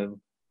lingers on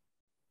him.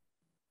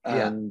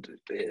 And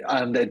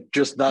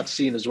just that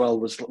scene as well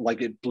was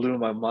like, it blew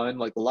my mind.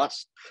 Like the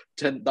last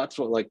 10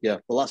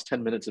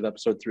 minutes of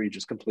episode 3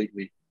 just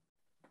completely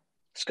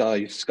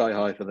sky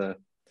high for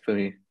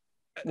me.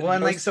 Well,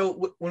 and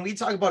so when we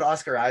talk about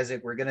Oscar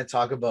Isaac, we're going to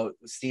talk about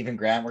Stephen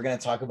Grant. We're going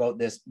to talk about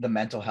the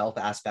mental health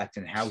aspect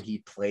and how he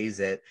plays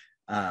it,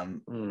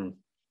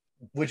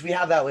 which we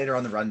have that later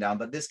on the rundown.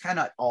 But this kind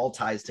of all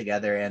ties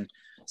together. And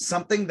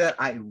something that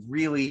I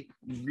really,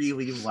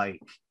 really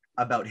like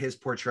about his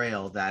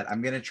portrayal that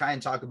I'm going to try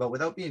and talk about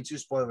without being too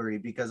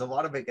spoilery, because a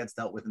lot of it gets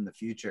dealt with in the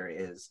future,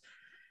 is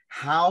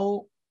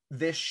how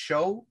this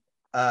show,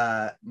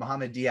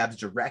 Mohamed Diab's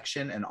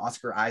direction, and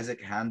Oscar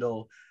Isaac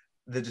handle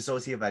the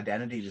dissociative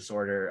identity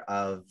disorder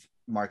of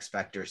Mark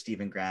Spector,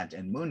 Stephen Grant,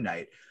 and Moon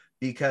Knight,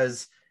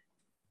 because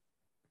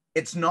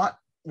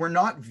we're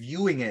not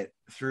viewing it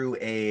through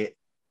a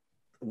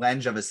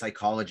lens of a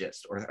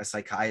psychologist or a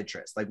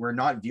psychiatrist. Like, we're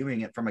not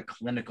viewing it from a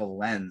clinical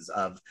lens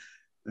of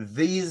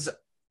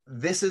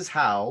this is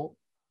how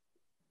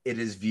it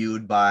is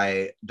viewed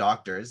by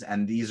doctors,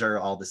 and these are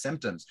all the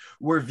symptoms.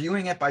 We're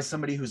viewing it by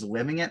somebody who's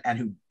living it and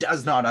who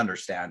does not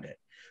understand it,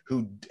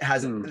 who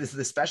has,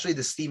 especially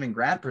the Stephen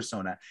Grant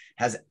persona,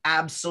 has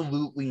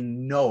absolutely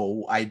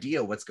no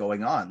idea what's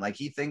going on. Like,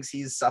 he thinks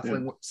he's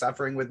suffering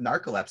with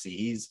narcolepsy.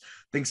 He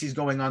thinks he's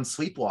going on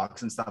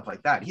sleepwalks and stuff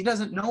like that. He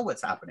doesn't know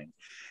what's happening.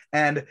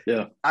 And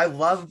I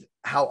love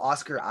how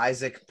Oscar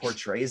Isaac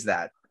portrays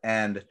that.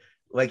 And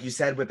like you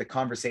said, with the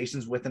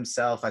conversations with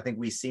himself, I think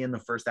we see in the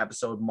first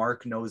episode,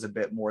 Mark knows a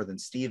bit more than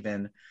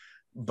Stephen.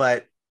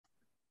 But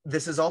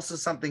this is also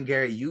something,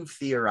 Gary, you've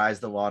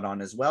theorized a lot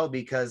on as well,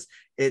 because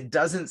it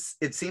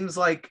seems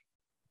like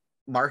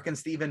Mark and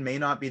Stephen may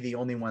not be the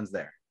only ones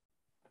there.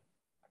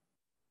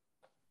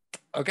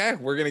 Okay,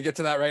 we're gonna get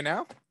to that right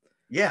now.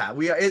 Yeah,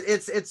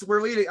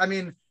 we're leading. I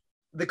mean,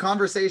 the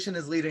conversation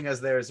is leading us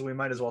there, so we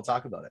might as well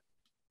talk about it.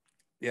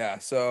 Yeah.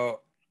 So,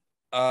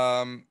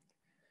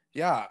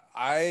 yeah,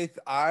 I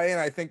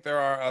think there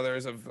are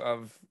others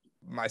of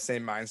my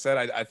same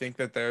mindset. I think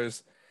that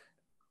there's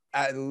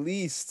at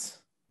least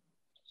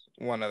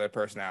one other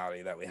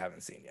personality that we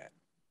haven't seen yet,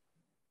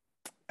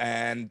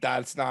 and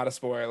that's not a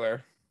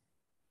spoiler.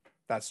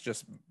 That's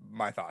just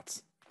my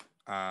thoughts.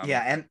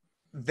 Yeah, and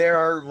there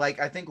are like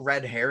I think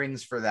red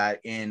herrings for that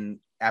in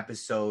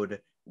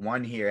episode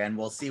 1 here, and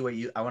we'll see what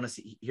I want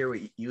to hear what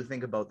you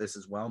think about this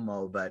as well,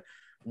 Mo. But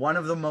one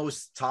of the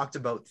most talked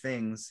about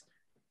things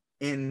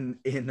on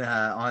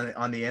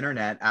the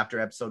internet after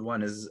episode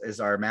 1 is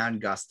our man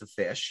Gus the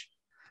fish,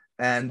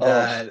 and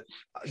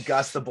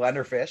Gus the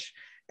blenderfish.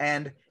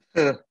 And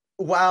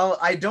while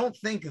I don't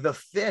think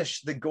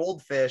the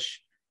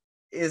goldfish,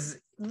 is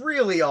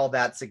really all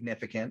that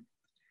significant,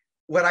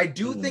 what I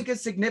do think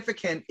is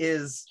significant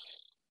is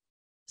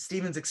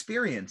Steven's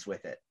experience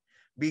with it,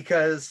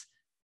 because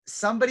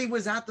somebody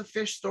was at the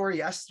fish store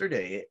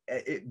yesterday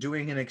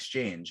doing an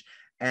exchange,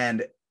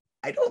 and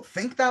I don't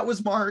think that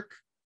was Mark.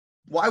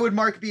 Why would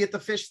Mark be at the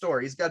fish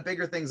store? He's got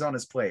bigger things on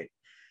his plate.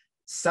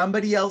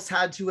 Somebody else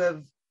had to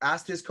have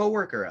asked his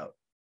coworker out.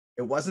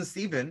 It wasn't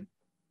Steven.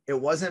 It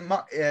wasn't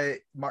Mark. I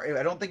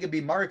don't think it'd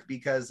be Mark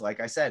because,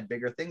 like I said,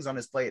 bigger things on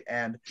his plate.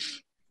 And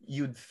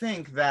you'd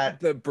think that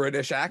the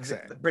British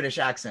accent. The British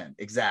accent,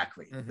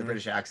 exactly. Mm-hmm. The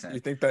British accent. You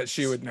think that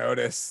she would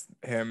notice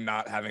him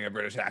not having a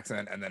British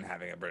accent and then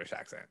having a British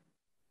accent.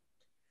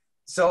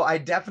 So I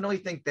definitely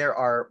think there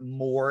are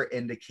more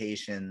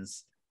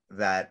indications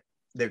that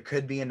there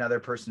could be another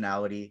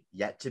personality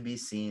yet to be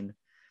seen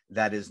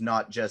that is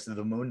not just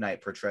the Moon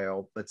Knight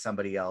portrayal, but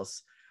somebody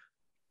else.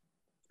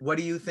 What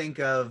do you think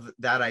of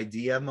that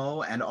idea,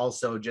 Mo? And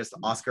also just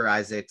Oscar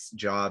Isaac's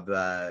job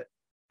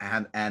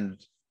and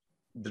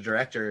the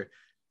director,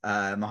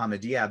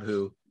 Mohammed Diab,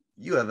 who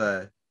you have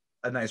a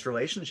nice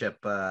relationship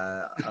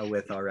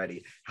with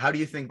already. How do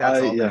you think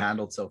that's all been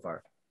handled so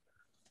far?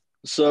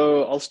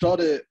 So I'll start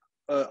it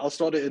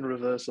in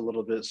reverse a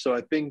little bit. So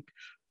I think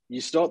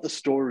you start the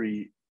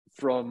story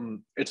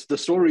the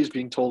story is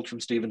being told from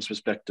Steven's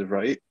perspective,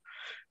 right?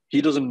 He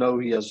doesn't know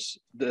he has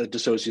the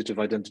dissociative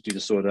identity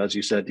disorder. As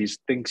you said, he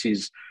thinks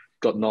he's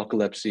got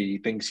narcolepsy. He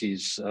thinks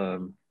he's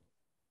going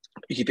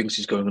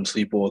on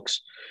sleepwalks,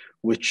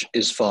 which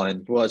is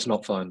fine. Well, it's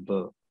not fine,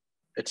 but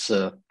it's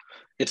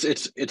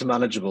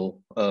manageable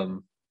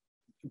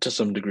to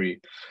some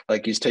degree.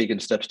 Like, he's taken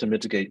steps to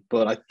mitigate.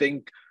 But I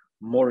think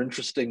more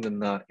interesting than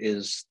that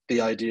is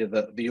the idea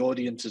that the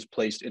audience is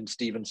placed in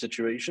Steven's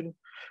situation.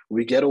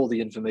 We get all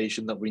the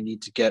information that we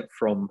need to get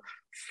from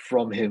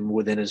him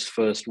within his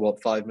first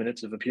 5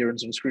 minutes of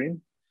appearance on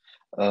screen,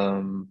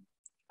 and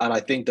I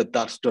think that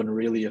that's done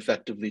really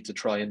effectively to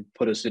try and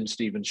put us in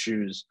Steven's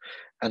shoes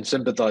and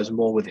sympathize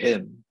more with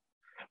him,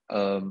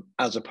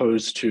 as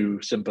opposed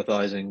to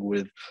sympathizing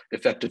with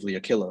effectively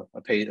a killer,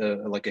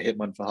 like a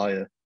hitman for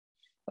hire,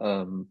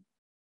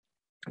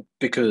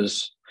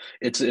 because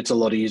it's a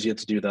lot easier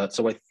to do that.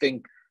 So I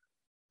think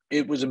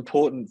it was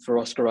important for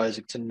Oscar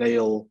Isaac to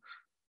nail,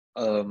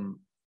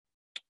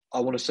 I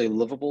want to say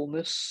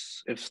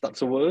lovableness, if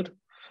that's a word,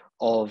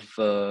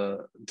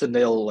 to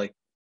nail like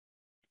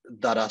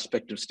that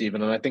aspect of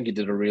Steven, and I think he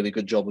did a really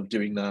good job of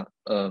doing that.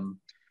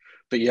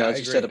 But yeah, as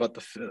you said about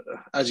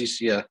as you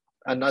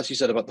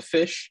said about the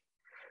fish,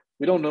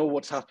 we don't know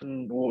what's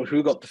happened or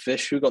who got the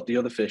fish, who got the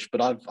other fish.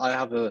 But I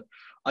have a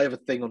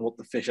thing on what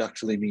the fish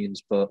actually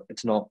means, but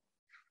it's not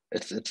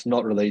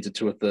related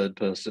to a third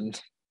person.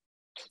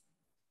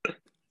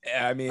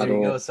 Yeah, I mean, there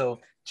you go. So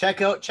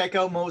check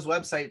out Mo's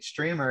website,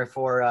 Streamr,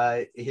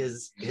 for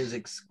his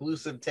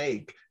exclusive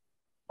take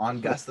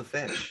on Gus the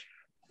Fish.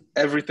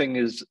 Everything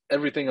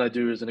I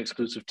do is an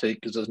exclusive take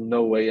because there's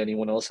no way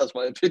anyone else has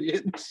my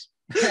opinions.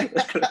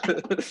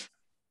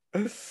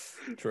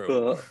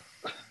 True.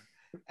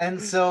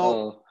 And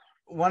so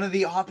one of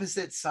the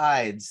opposite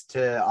sides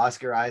to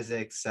Oscar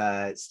Isaac's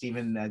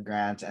Stephen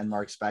Grant and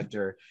Mark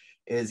Spector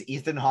is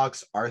Ethan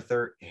Hawke's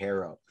Arthur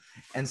Harrow.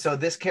 And so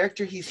this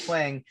character he's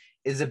playing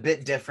is a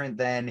bit different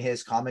than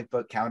his comic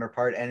book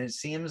counterpart, and it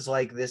seems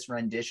like this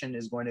rendition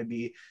is going to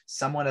be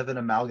somewhat of an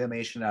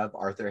amalgamation of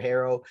Arthur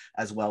Harrow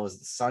as well as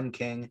the Sun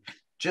King,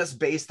 just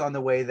based on the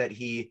way that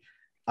he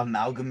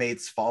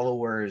amalgamates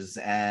followers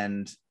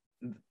and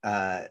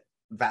that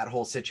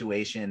whole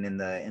situation in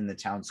the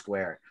town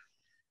square.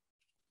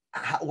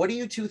 What do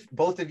you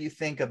both of you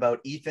think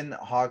about Ethan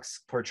Hawke's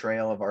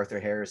portrayal of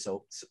Arthur Harrow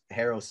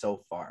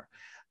so far?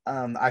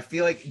 I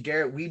feel like,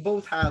 Garrett, we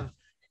both have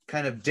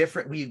kind of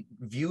different, we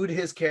viewed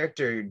his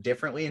character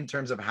differently in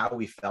terms of how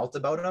we felt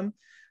about him,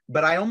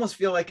 but I almost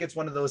feel like it's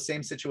one of those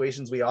same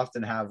situations we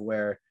often have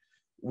where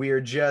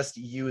we're just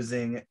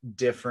using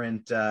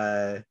different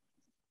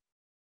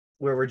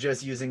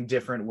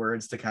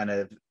words to kind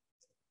of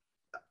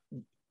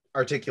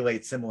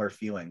articulate similar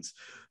feelings.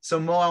 So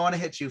Mo, I want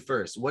to hit you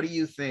first. What do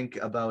you think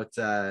about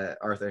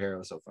Arthur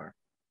Harrow so far?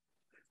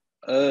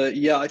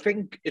 Yeah, I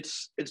think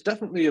it's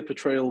definitely a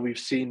portrayal we've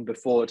seen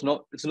before. It's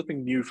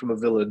nothing new from a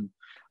villain.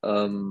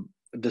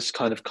 This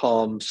kind of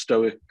calm,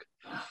 stoic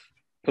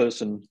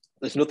person.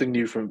 There's nothing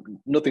new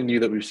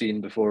that we've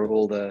seen before at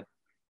all there.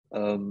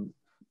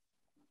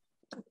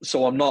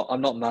 So I'm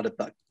not mad at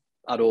that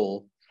at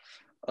all.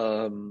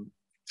 And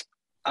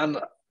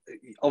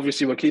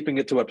obviously we're keeping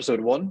it to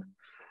episode 1.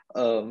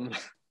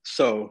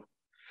 So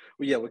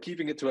yeah, we're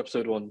keeping it to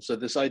episode 1. So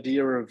this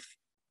idea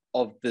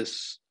of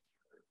this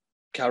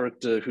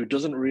character who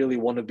doesn't really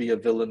want to be a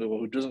villain, or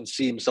who doesn't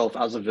see himself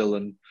as a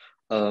villain,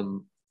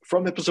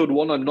 from episode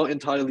 1, I'm not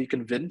entirely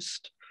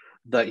convinced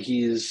that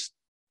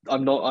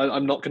I'm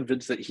not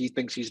convinced that he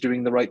thinks he's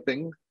doing the right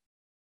thing.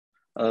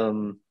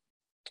 And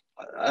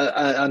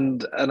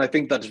I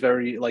think that's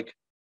very, like,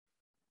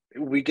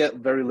 we get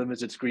very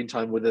limited screen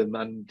time with him,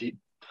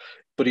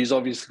 but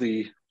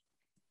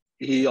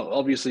he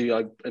obviously,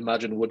 I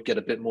imagine, would get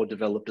a bit more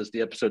developed as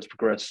the episodes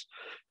progress,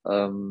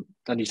 and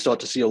you start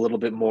to see a little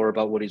bit more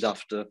about what he's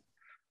after.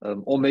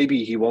 Or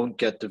maybe he won't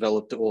get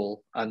developed at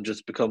all and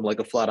just become like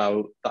a flat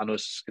out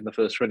Thanos in the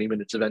first 20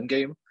 minutes of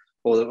Endgame,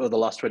 or the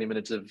last 20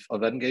 minutes of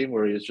Endgame,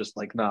 where he is just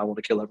like, nah, I want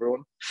to kill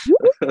everyone.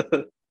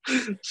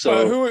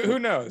 So who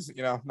knows?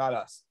 You know, not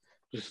us.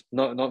 Just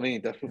not me,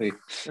 definitely.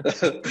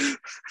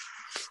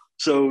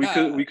 So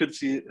we could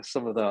see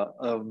some of that,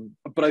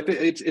 but I think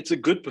it's a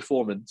good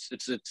performance.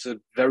 It's a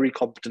very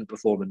competent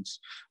performance.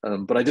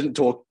 But I didn't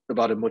talk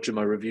about it much in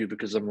my review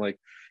because I'm like,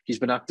 he's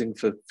been acting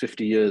for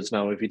 50 years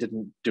now. If he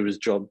didn't do his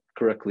job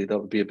correctly, that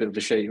would be a bit of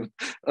a shame.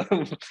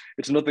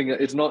 It's not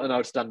an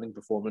outstanding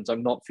performance.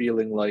 I'm not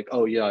feeling like,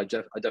 oh yeah, I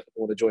definitely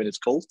want to join his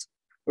cult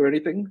or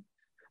anything.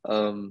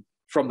 From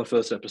the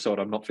first episode,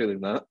 I'm not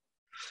feeling that.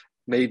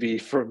 Maybe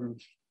from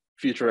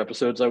future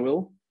episodes I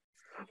will,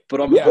 but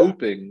I'm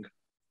hoping.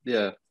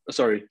 Yeah,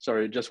 sorry.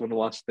 Just one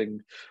last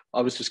thing.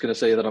 I was just going to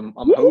say that I'm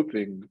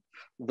hoping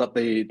that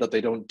they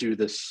don't do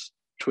this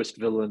twist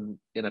villain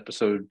in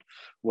episode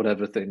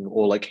whatever thing,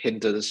 or like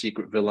hint at a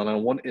secret villain. I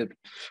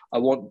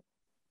want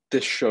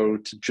this show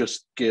to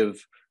just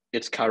give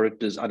its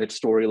characters and its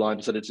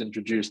storylines that it's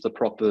introduced the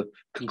proper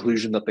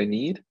conclusion that they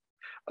need.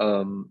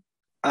 One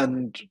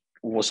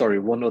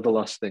other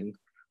last thing.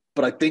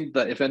 But I think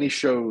that if any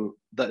show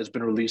that has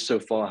been released so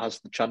far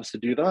has the chance to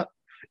do that,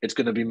 it's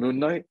going to be Moon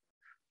Knight.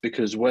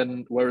 Because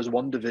whereas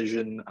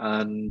WandaVision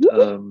and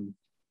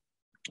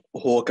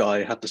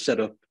Hawkeye had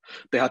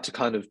to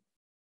kind of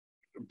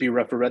be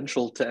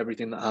referential to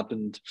everything that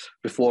happened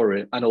before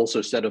it, and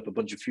also set up a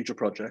bunch of future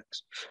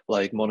projects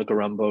like Monica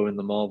Rambeau in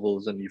the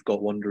Marvels, and you've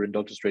got Wanda and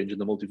Doctor Strange in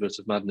the Multiverse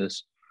of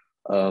Madness.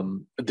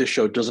 This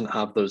show doesn't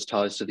have those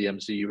ties to the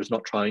MCU. It's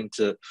not trying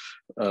to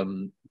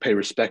pay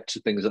respect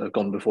to things that have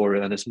gone before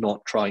it, and it's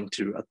not trying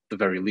to, at the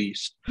very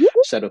least,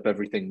 set up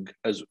everything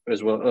as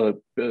well.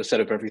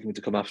 Set up everything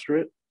to come after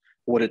it.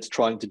 What it's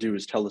trying to do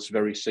is tell this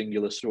very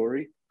singular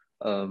story,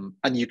 and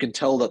you can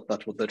tell that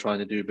that's what they're trying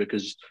to do,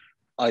 because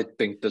I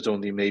think there's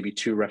only maybe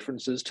 2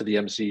 references to the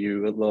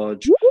MCU at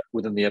large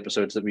within the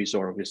episodes that we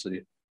saw,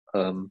 obviously.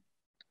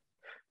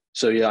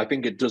 So yeah, I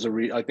think it does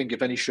I think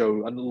if any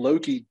show, and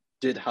Loki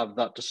did have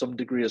that to some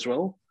degree as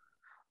well.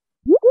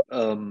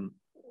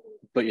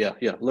 But yeah,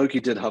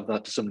 Loki did have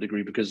that to some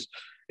degree, because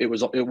it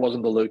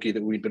wasn't the Loki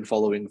that we'd been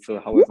following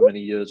for however many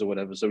years or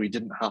whatever. So he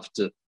didn't have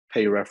to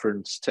pay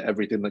reference to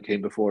everything that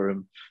came before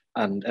him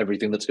and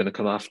everything that's going to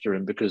come after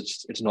him,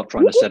 because it's not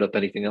trying to set up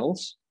anything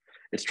else.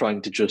 It's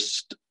trying to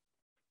just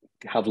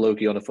have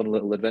Loki on a fun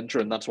little adventure.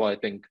 And that's why I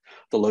think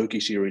the Loki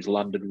series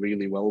landed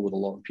really well with a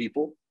lot of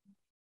people.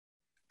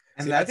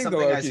 And that's I think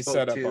something I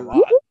spoke to. A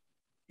lot.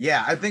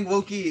 Yeah, I think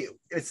Loki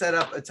is set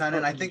up a ton.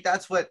 And I think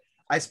that's what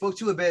I spoke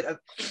to a bit of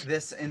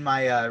this in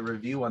my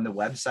review on the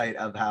website,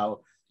 of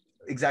how,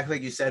 exactly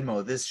like you said,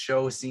 Mo, this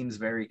show seems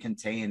very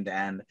contained,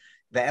 and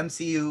the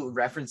MCU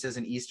references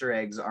and Easter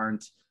eggs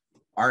aren't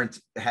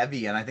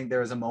heavy. And I think there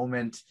was a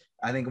moment,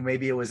 I think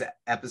maybe it was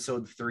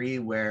episode 3,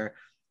 where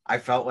I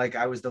felt like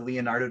I was the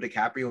Leonardo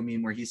DiCaprio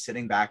meme where he's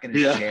sitting back in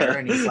his chair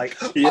and he's like,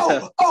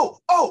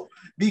 oh,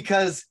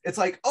 because it's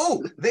like,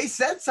 oh, they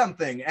said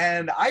something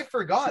and I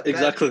forgot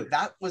exactly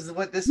that was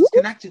what this was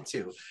connected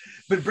to.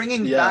 But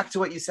bringing back to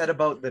what you said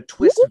about the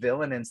twist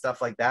villain and stuff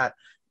like that,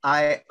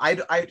 I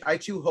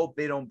too hope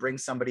they don't bring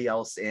somebody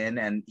else in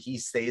and he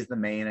stays the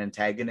main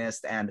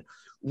antagonist. And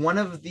one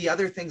of the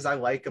other things I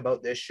like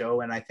about this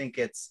show, and I think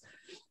it's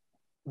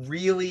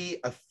really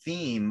a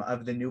theme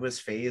of the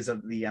newest phase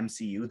of the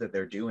MCU that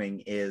they're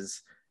doing,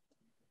 is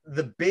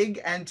the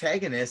big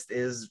antagonist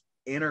is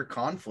inner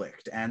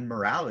conflict and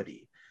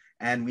morality.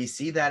 And we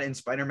see that in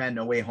Spider-Man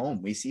No Way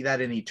Home. We see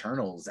that in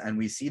Eternals, and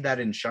we see that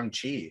in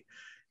Shang-Chi.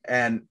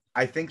 And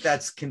I think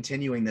that's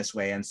continuing this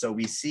way. And so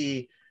we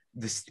see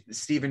the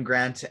Stephen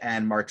Grant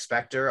and Mark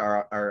Spector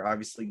are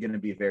obviously going to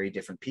be very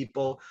different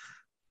people.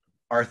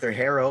 Arthur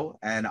Harrow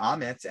and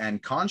Amit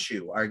and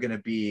Khonshu are going to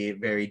be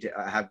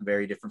have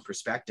very different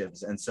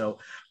perspectives. And so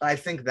I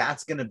think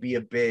that's going to be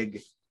a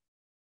big,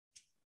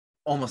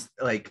 almost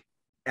like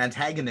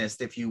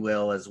antagonist, if you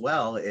will, as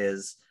well,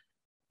 is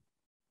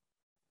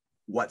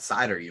what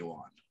side are you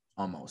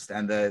almost,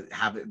 and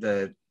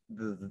the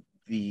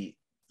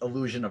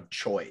illusion of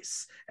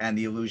choice and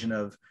the illusion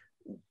of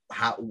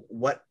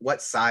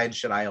what side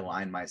should I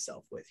align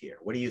myself with here?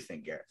 What do you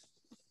think, Gareth?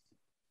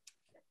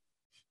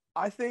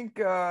 I think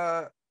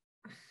well,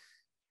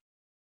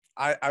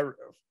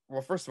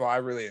 first of all, I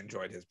really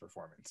enjoyed his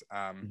performance.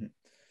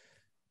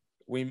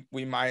 We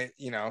might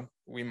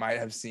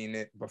have seen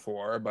it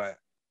before, but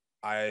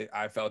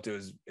I felt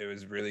it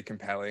was really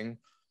compelling.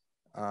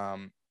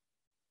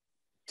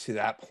 To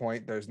that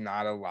point, there's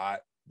not a lot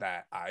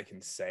that I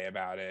can say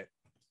about it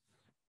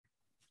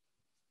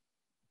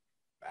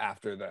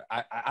after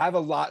I have a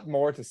lot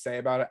more to say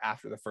about it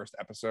after the first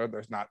episode.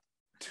 There's not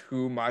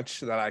too much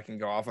that I can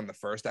go off on the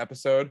first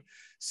episode.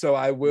 So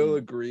I will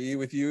agree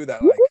with you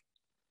that like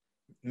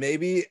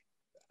maybe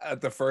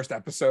at the first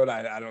episode,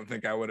 I don't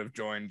think I would have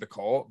joined the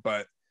cult,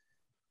 but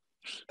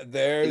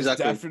there's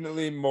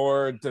definitely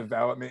more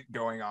development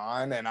going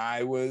on. And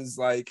I was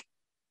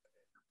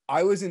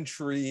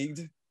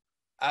intrigued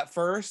at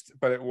first,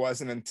 but it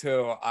wasn't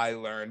until I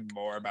learned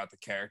more about the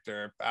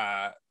character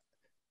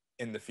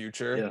in the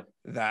future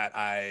that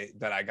I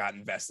got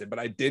invested. But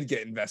I did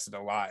get invested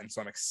a lot, and so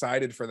I'm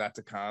excited for that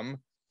to come.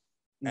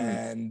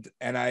 And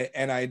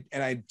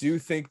I do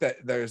think that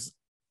there's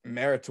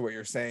merit to what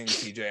you're saying,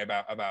 TJ,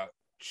 about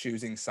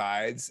choosing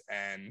sides.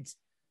 And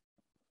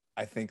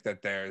I think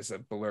that there's a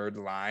blurred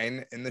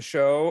line in the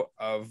show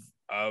of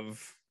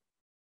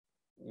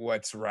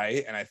what's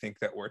right, and I think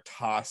that we're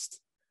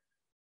tossed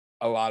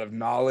a lot of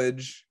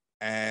knowledge,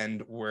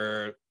 and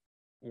we're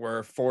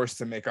forced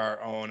to make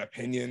our own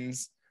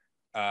opinions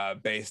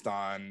based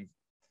on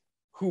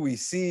who we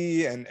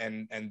see and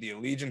the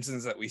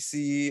allegiances that we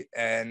see.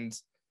 And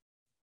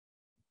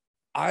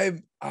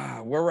where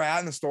we're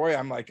at in the story,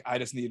 I'm like, I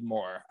just need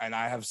more, and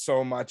I have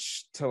so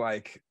much to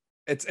like.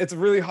 It's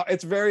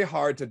very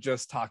hard to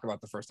just talk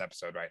about the first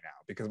episode right now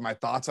because my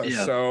thoughts are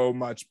so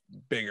much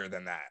bigger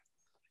than that.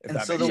 And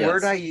so the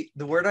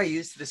word I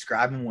used to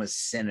describe him was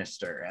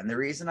sinister. And the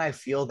reason I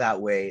feel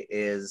that way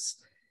is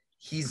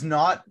he's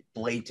not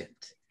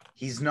blatant.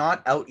 He's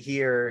not out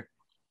here,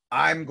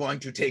 I'm going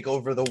to take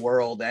over the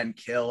world and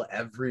kill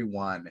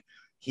everyone.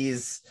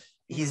 He's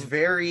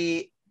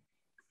very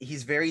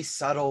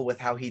subtle with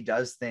how he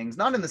does things,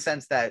 not in the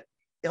sense that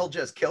he'll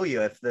just kill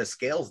you if the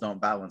scales don't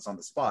balance on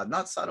the spot.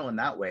 Not subtle in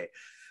that way,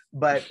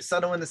 but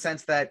subtle in the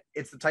sense that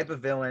it's the type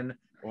of villain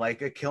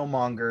like a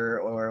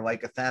Killmonger or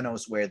like a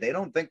Thanos where they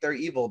don't think they're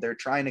evil. They're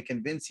trying to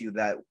convince you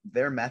that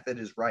their method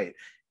is right.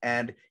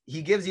 And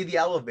he gives you the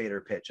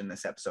elevator pitch in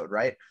this episode,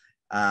 right?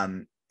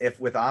 If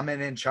with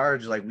Amin in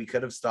charge, like we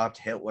could have stopped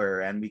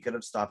Hitler and we could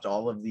have stopped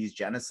all of these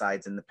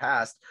genocides in the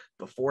past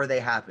before they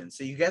happened.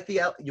 So you get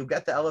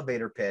the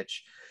elevator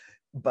pitch,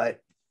 but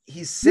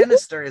he's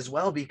sinister as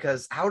well,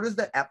 because how does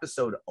the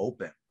episode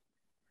open?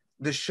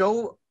 The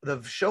show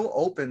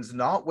opens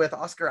not with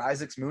Oscar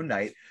Isaac's Moon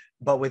Knight,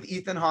 but with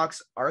Ethan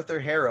Hawke's Arthur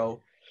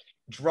Harrow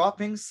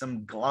dropping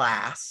some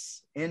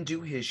glass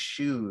into his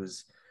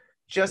shoes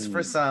just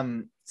for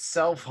some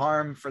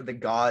self-harm for the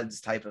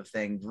gods type of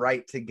thing,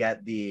 right, to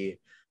get the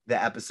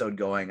episode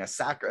going, a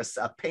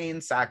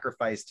pain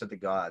sacrifice to the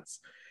gods.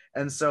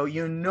 And so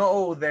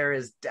there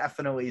is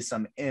definitely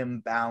some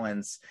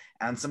imbalance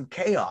and some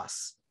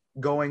chaos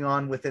going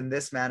on within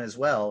this man as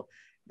well.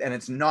 And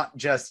it's not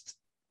just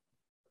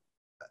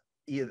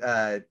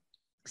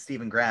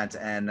Stephen Grant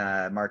and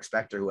Mark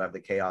Spector who have the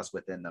chaos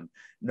within them.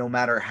 No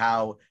matter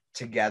how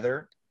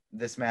together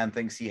this man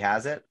thinks he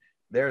has it,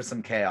 there's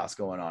some chaos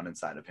going on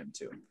inside of him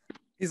too.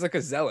 He's like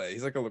a zealot.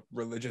 He's like a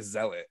religious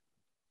zealot.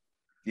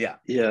 Yeah.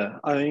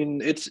 I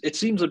mean, it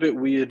seems a bit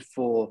weird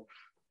for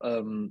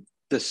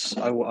this.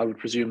 I would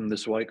presume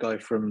this white guy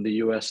from the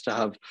US to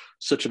have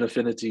such an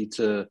affinity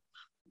to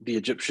the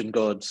Egyptian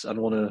gods and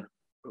want to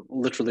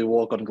literally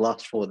walk on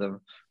glass for them.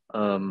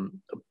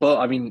 But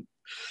I mean,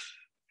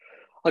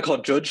 I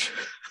can't judge.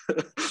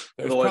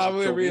 There's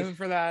probably a reason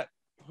for that.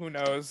 Who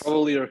knows?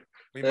 Probably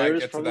we might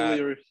get to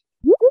that.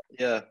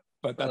 Yeah,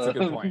 but that's a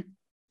good point.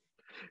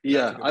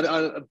 Yeah,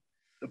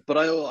 but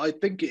I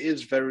think it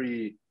is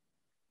very.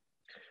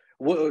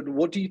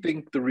 What do you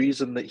think the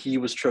reason that he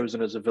was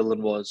chosen as a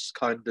villain was?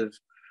 Kind of,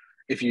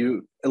 if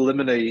you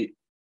eliminate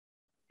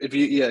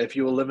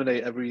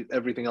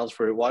everything else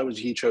for it, why was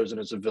he chosen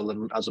as a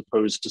villain as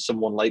opposed to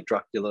someone like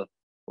Dracula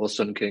or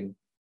Sun King?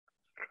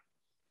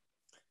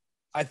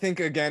 I think,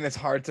 again, it's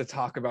hard to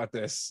talk about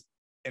this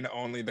in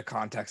only the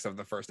context of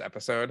the first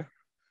episode.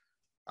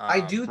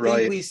 I do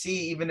think we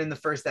see, even in the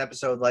first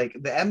episode, like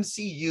the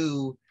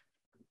MCU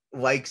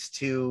likes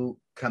to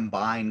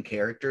combine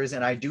characters,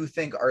 and I do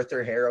think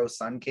Arthur Harrow,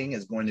 Sun King,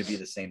 is going to be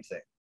the same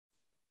thing.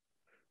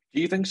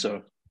 Do you think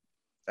so?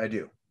 I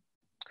do.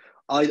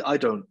 I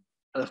don't,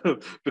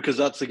 because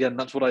that's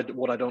what I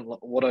don't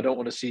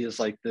want to see is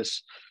like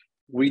this.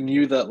 We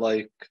knew that,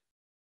 like,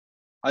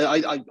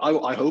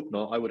 I hope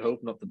not. I would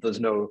hope not that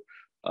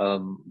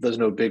there's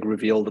no big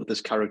reveal that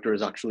this character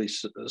is actually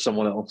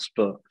someone else.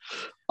 But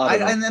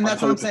and then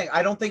that's what I'm saying.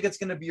 I don't think it's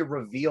going to be a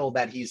reveal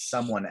that he's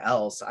someone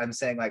else. I'm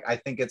saying, like, I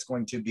think it's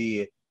going to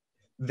be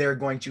they're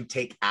going to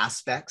take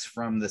aspects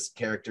from this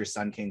character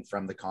Sun King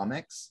from the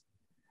comics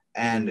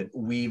and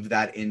weave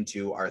that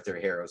into Arthur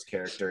Harrow's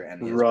character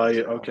and his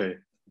portrayal. Okay.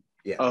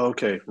 Yeah. Oh,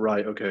 okay.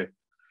 Right. Okay.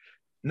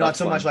 Not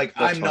so much like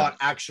I'm not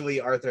actually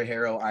Arthur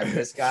Harrow, I'm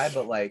this guy,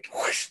 but like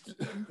like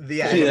the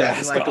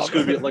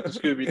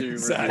Scooby-Doo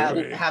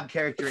exactly. have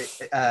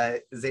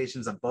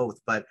characterizations of both.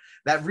 But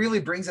that really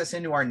brings us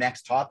into our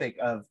next topic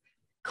of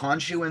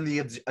Khonshu and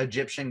the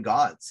Egyptian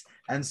gods.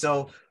 And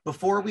so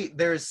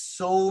there's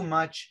so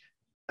much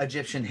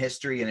Egyptian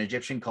history and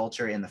Egyptian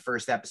culture in the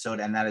first episode,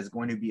 and that is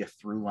going to be a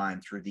through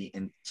line through the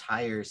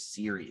entire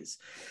series.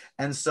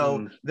 And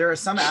so there are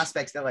some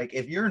aspects that, like,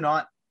 if you're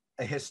not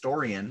a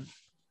historian,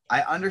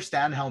 I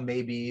understand how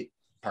maybe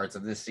parts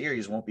of this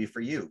series won't be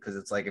for you, because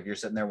it's like if you're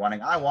sitting there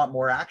wanting, I want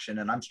more action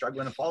and I'm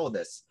struggling to follow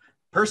this.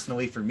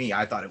 Personally, for me,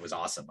 I thought it was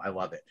awesome. I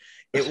love it.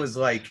 It was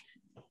like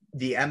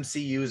the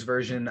MCU's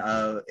version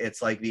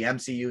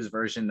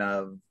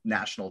of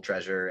National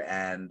Treasure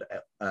and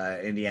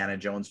Indiana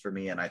Jones for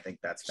me, and I think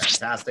that's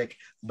fantastic,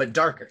 but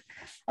darker.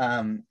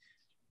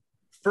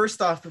 First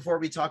off, before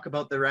we talk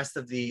about the rest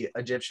of the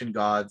Egyptian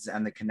gods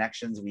and the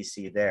connections we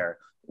see there,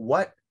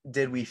 what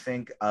did we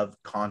think of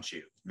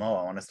Khonshu? Mo,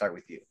 I want to start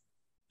with you.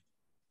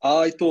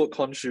 I thought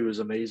Khonshu was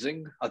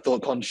amazing. I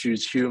thought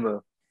Khonshu's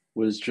humor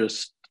was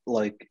just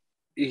like,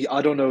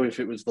 I don't know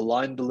if it was the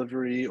line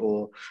delivery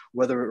or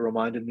whether it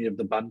reminded me of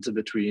the banter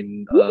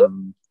between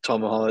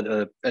Tom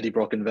Hardy, Eddie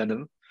Brock, and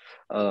Venom.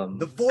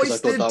 The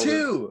voice did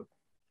too.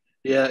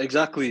 Yeah,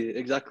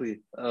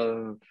 exactly.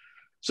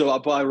 So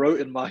I wrote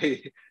in my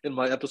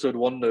episode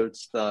 1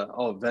 notes that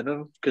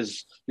Venom,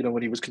 because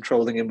when he was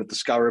controlling him with the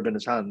scarab in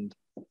his hand.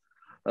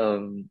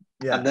 And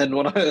then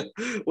when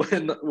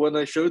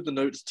I showed the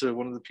notes to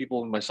one of the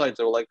people on my site,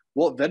 they were like,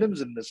 "What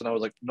Venom's in this?" And I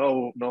was like,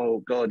 "No,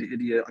 God,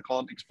 idiot! I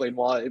can't explain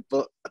why."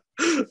 But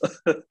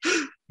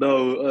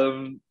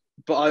no,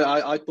 but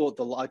I thought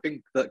I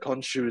think that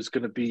Khonshu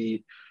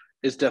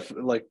is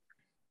definitely like,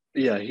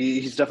 yeah,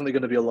 he's definitely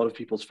going to be a lot of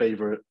people's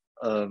favorite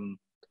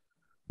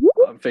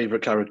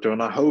character,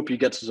 and I hope he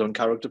gets his own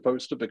character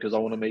poster, because I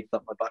want to make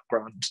that my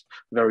background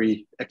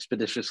very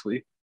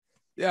expeditiously.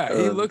 Yeah,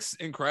 he looks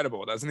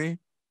incredible, doesn't he?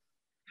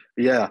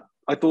 Yeah,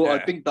 I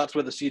think that's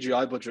where the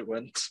CGI budget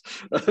went,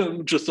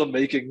 just on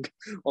making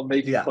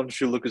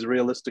Khonshu look as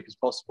realistic as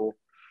possible.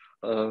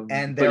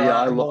 And there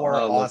are more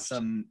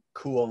awesome,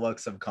 cool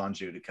looks of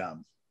Khonshu to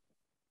come.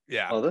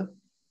 Yeah. Are there?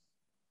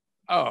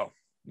 Oh,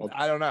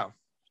 I don't know.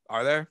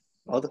 Are there?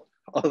 Are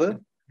there?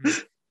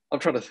 I'm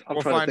trying to think.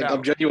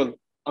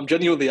 I'm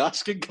genuinely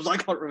asking, because I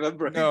can't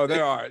remember anything. No,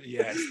 there are.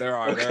 Yes, there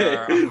are. Okay.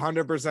 There are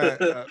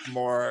 100%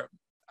 more.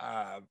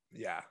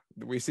 Yeah,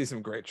 we see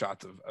some great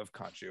shots of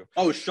Khonshu.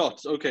 Oh,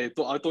 shots. Okay,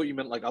 I thought you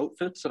meant like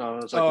outfits, and I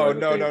was like, oh,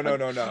 no.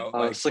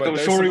 Like, I'm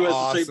sure he wears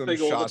the same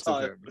thing all the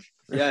time.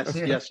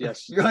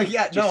 Yes. You're like,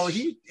 yeah, no,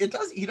 he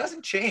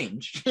doesn't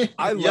change.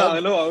 I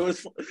know. I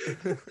was.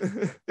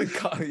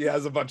 He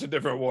has a bunch of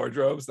different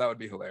wardrobes. That would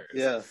be hilarious.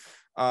 Yeah.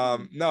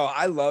 No,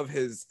 I love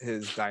his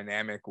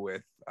dynamic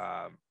with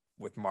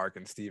Mark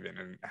and Steven,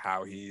 and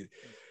how he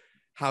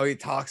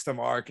talks to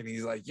Mark, and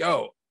he's like,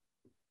 "Yo,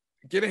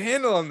 get a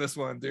handle on this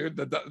one, dude.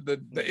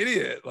 The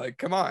idiot, like,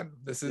 come on,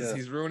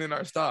 he's ruining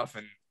our stuff."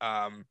 And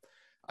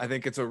I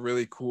think it's a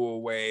really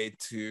cool way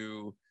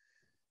to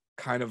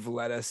kind of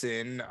let us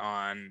in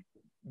on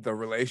the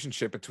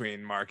relationship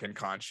between Mark and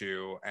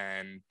Khonshu,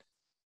 and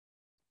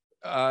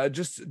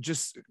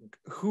just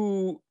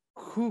who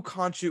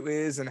Khonshu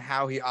is and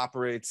how he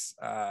operates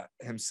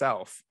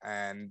himself,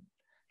 and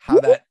how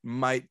that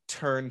might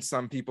turn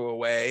some people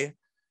away,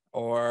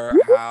 or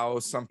how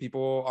some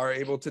people are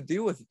able to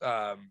deal with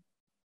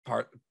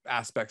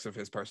aspects of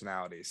his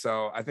personality.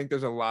 So I think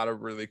there's a lot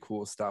of really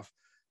cool stuff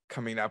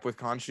coming up with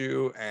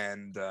Khonshu,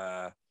 and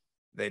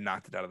they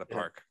knocked it out of the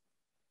park.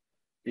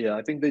 Yeah,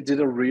 I think they did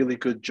a really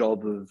good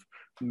job of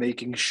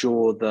making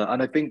sure that,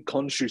 and I think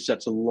Khonshu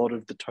sets a lot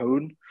of the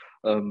tone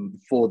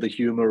for the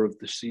humor of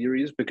the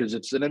series, because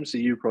it's an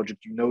MCU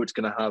project. It's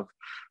going to have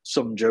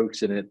some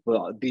jokes in it,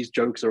 but these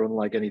jokes are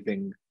unlike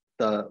anything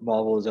that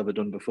Marvel has ever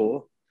done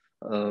before.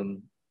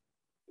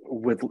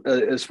 With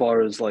as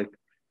far as like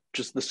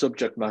just the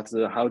subject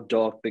matter, how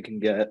dark they can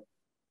get,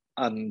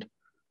 and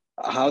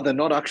how they're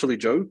not actually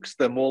jokes.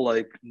 They're more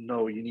like,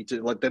 no, you need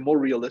to, like, they're more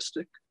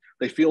realistic.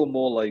 They feel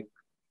more like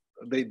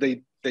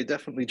they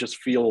definitely just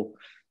feel,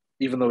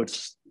 even though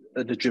it's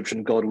an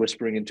Egyptian god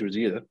whispering into his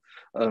ear,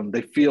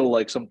 they feel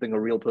like something a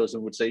real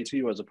person would say to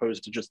you, as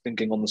opposed to just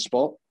thinking on the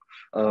spot,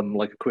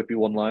 like a quippy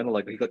one-liner,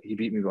 like he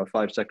beat me by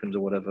 5 seconds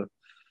or whatever.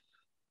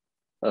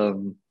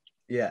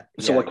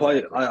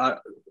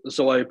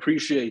 So I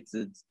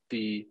appreciated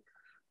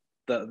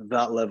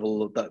that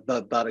level of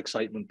that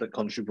excitement that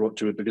Khonshu brought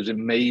to it, because it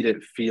made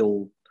him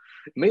feel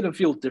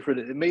different.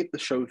 It made the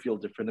show feel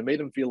different. It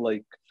made him feel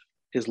like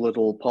his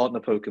little partner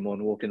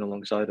Pokemon walking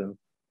alongside him.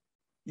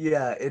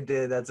 Yeah, it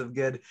did. That's a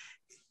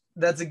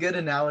good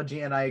analogy,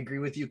 and I agree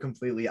with you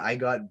completely. I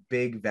got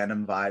big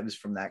Venom vibes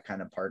from that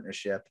kind of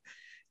partnership.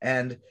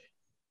 And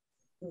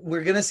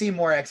we're going to see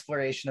more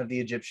exploration of the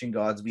Egyptian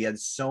gods. We had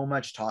so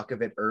much talk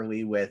of it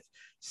early with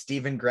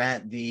Stephen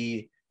Grant,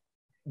 the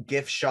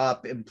gift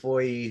shop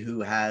employee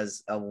who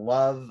has a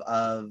love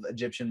of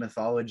Egyptian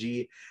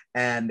mythology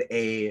and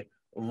a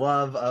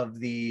love of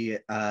the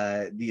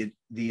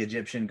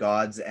Egyptian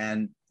gods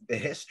and the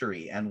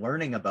history and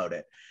learning about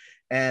it.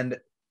 And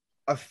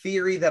a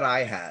theory that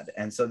I had,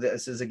 and so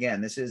this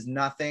is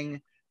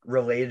nothing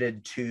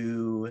related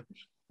to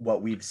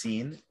what we've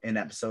seen in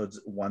episodes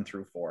 1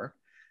 through 4.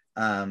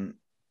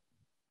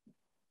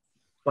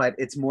 But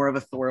it's more of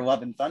a Thor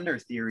Love and Thunder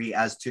theory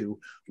as to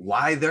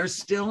why there's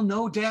still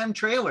no damn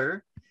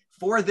trailer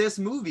for this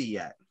movie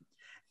yet.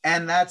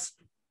 And that's,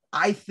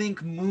 I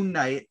think Moon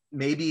Knight,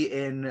 maybe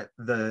in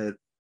the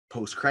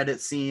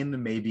post-credit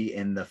scene, maybe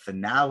in the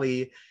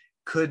finale,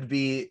 could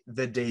be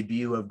the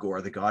debut of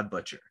Gore the God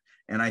Butcher.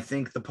 And I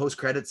think the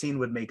post-credit scene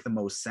would make the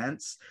most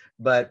sense.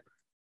 But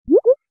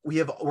we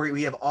have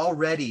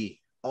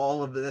already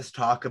all of this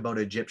talk about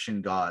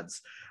Egyptian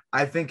gods.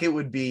 I think it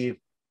would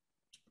be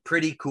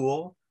pretty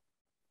cool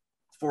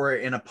for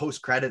in a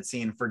post-credit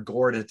scene for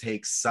Gore to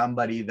take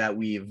somebody that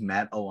we've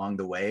met along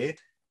the way,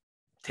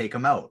 take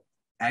him out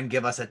and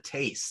give us a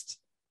taste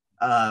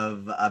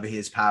of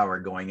his power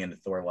going into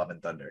Thor Love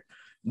and Thunder.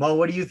 Mo,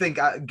 what do you think?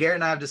 Garrett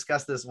and I have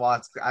discussed this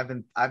lots. I've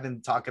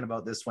been talking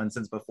about this one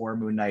since before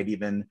Moon Knight,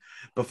 even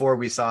before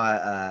we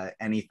saw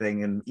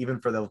anything, and even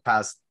for the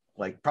past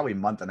like probably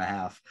month and a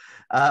half.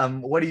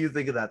 What do you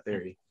think of that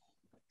theory?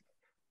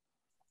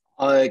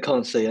 I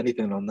can't say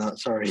anything on that.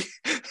 Sorry.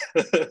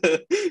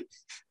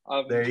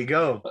 There you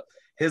go.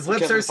 His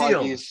lips are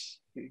sealed.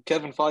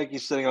 Kevin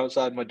Feige's sitting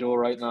outside my door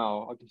right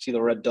now. I can see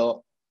the red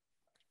dot.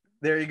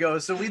 There you go.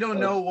 So we don't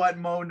know what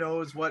Mo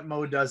knows, what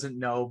Mo doesn't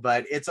know,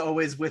 but it's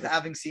always, with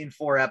having seen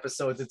 4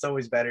 episodes, it's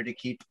always better to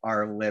keep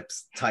our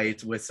lips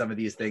tight with some of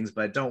these things.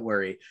 But don't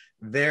worry,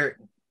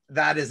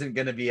 that isn't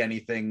going to be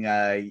anything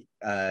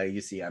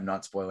you see. I'm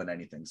not spoiling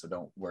anything, so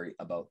don't worry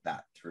about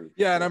that.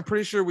 Yeah, and I'm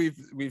pretty sure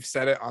we've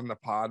said it on the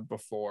pod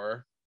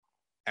before,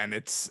 and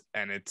it's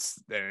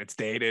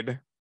dated,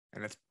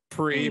 and it's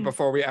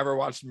before we ever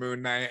watched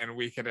Moon Knight, and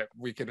we could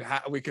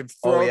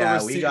throw the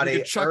receipt, we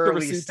could chuck the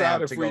receipts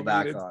out if we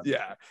needed.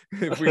 Yeah,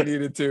 if we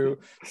needed to.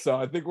 So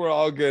I think we're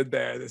all good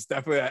there.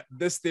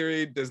 This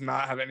theory does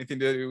not have anything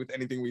to do with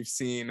anything we've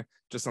seen,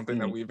 just something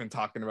that we've been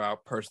talking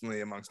about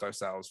personally amongst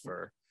ourselves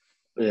for.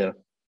 Yeah.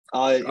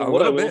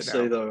 What I will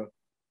say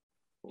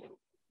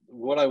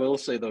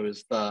though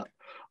is that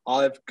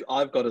I've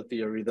got a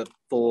theory that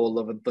Thor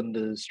Love and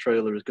Thunder's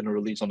trailer is going to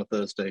release on a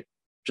Thursday,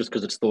 just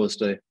because it's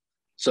Thursday.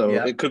 So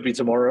It could be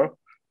tomorrow.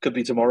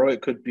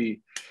 It could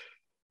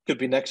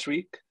be next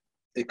week.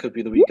 It could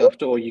be the week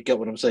after, or you get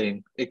what I'm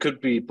saying. It could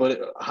be, but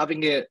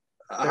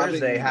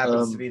Thursday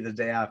happens to be the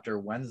day after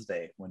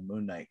Wednesday when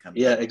Moon Knight comes.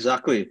 Yeah,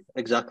 exactly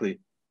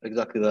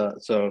that.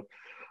 So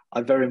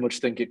I very much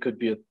think it could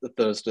be a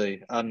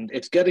Thursday, and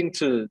it's getting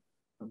to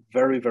a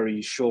very,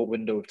 very short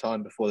window of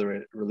time before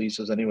the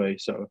releases anyway.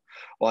 So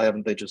why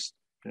haven't they just,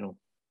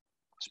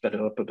 sped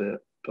it up a bit?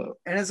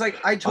 And it's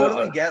like, I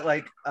totally get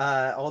like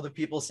all the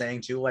people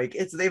saying too, like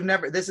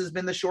this has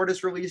been the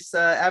shortest release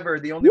ever.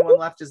 The only one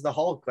left is the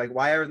Hulk. Like,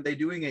 why aren't they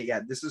doing it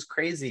yet? This is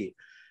crazy.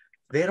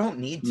 They don't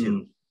need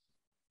to.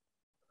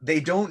 They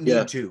don't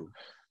need to.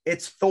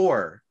 It's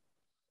Thor.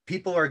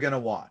 People are gonna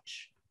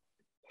watch.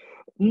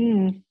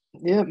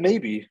 Yeah,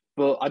 maybe.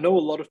 But I know a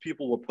lot of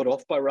people were put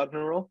off by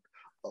Ragnarok.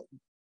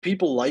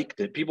 People liked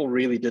it. People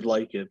really did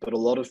like it. But a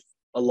lot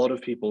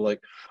of people,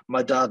 like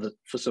my dad,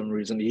 for some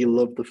reason, he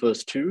loved the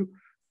first 2.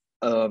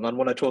 And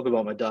when I talk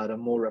about my dad,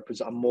 I'm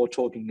more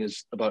talking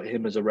about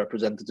him as a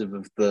representative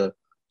of the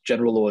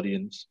general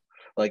audience.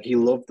 Like, he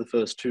loved the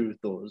first 2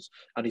 Thors,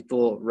 and he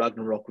thought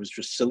Ragnarok was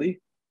just silly.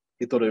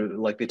 He thought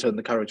they turned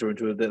the character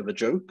into a bit of a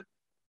joke.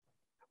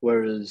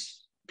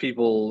 Whereas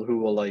people who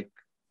were like,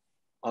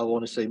 I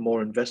want to say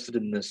more invested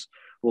in this,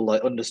 will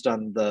like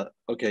understand that,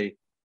 okay,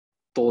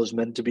 Thor's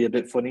meant to be a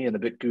bit funny and a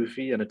bit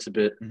goofy, and it's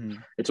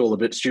all a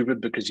bit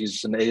stupid because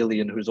he's an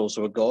alien who's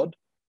also a god,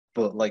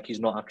 but like he's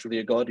not actually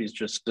a god. He's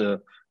just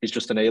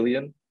an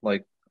alien.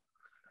 Like,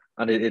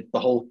 and the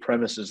whole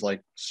premise is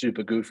like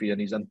super goofy,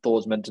 and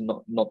Thor's meant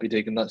to not be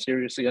taken that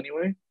seriously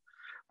anyway.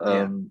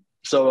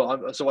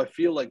 So I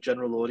feel like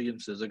general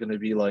audiences are going to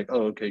be like,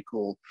 oh, okay,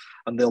 cool,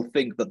 and they'll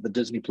think that the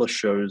Disney Plus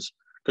shows,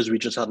 because we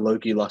just had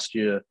Loki last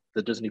year,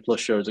 the Disney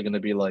Plus shows are going to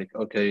be like,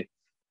 okay,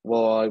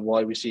 why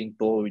are we seeing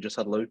Thor? We just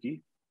had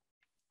Loki.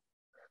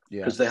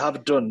 Yeah, because they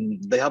haven't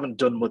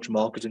done much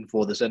marketing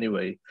for this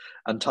anyway,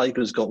 and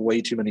Taika's got way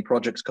too many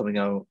projects coming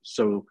out.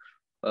 So,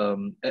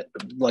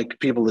 like,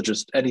 people are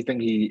just,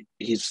 anything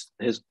he's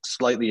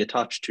slightly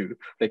attached to,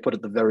 they put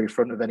at the very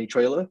front of any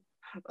trailer.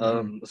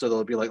 So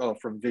they'll be like, oh,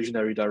 from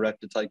visionary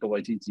director Taika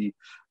Waititi,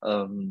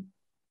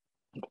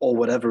 or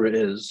whatever it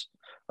is.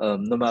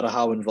 No matter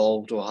how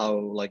involved or how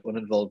like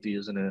uninvolved he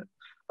is in it,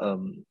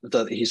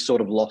 that he's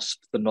sort of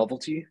lost the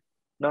novelty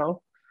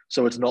now.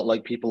 So it's not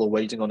like people are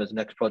waiting on his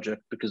next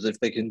project, because if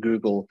they can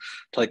Google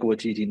Taika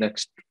Waititi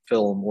next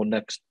film or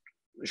next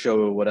show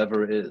or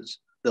whatever it is,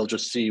 they'll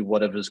just see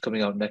whatever's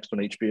coming out next on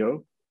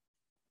HBO.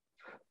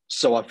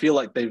 So I feel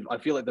like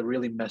they're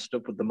really messed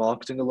up with the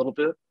marketing a little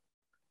bit.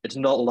 It's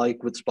not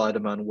like with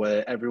Spider-Man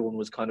where everyone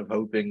was kind of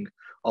hoping,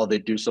 oh,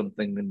 they'd do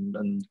something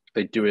and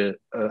they'd do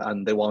it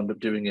and they wound up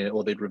doing it,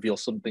 or they'd reveal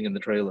something in the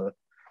trailer.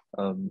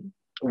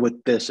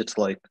 With this, it's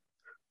like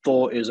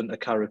Thor isn't a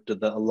character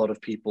that a lot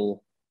of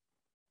people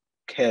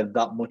care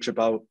that much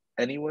about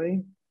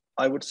anyway.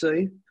 I would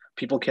say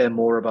people care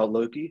more about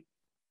Loki.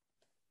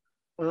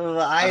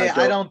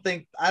 I don't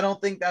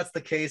think that's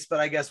the case, but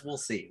I guess we'll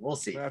see. I'm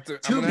gonna have to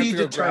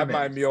go grab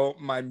my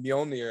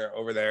Mjolnir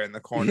over there in the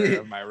corner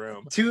of my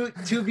room. To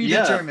be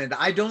determined.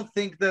 I don't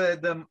think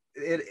the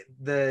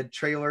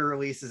trailer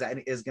release is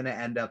going to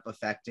end up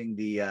affecting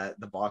the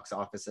box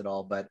office at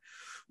all. But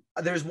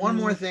there's one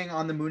more thing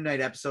on the Moon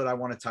Knight episode I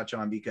want to touch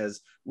on,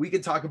 because we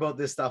could talk about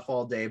this stuff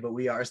all day, but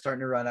we are starting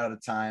to run out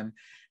of time.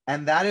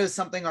 And that is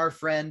something our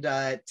friend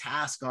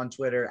Task on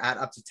Twitter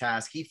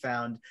 @UpToTask, he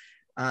found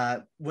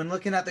when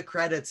looking at the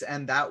credits,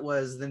 and that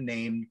was the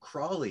name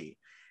Crawley.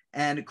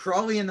 And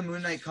Crawley in the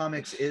Moon Knight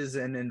comics is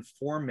an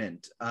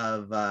informant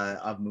of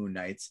Moon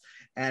Knight's,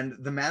 and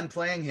the man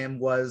playing him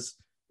was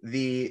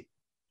the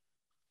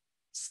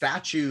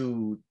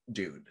statue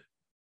dude,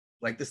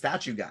 like the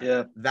statue guy.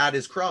 Yeah, that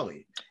is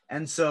Crawley.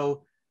 And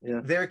so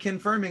they're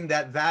confirming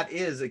that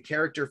is a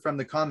character from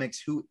the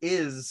comics who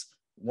is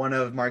one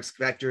of Mark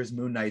Spector's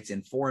Moon Knight's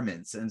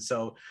informants. And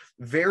so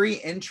very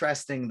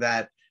interesting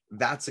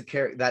that's a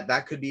character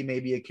that could be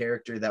maybe a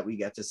character that we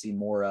get to see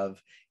more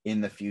of in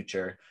the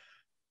future.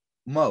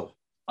 Mo,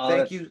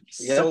 thank you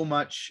so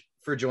much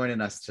for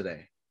joining us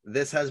today.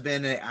 This has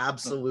been an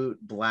absolute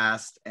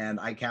blast, and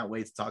I can't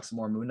wait to talk some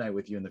more Moon Knight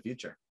with you in the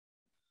future.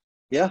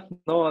 Yeah,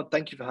 no,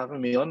 thank you for having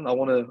me on. I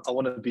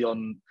want to be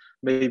on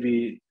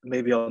maybe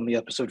on the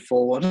episode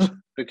 4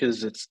 one,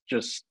 because it's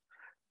just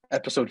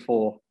episode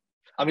 4.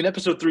 I mean,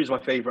 episode 3 is my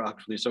favorite,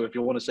 actually. So if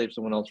you want to save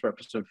someone else for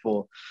episode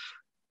 4,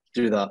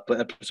 do that. But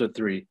episode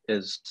 3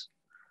 is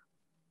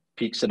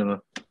peak cinema.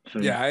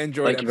 Yeah, I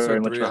enjoyed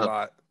episode 3 a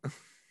lot.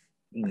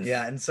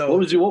 Yeah, and so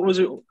what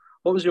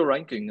was your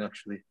ranking,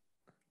 actually?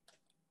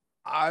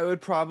 I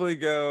would probably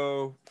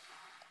go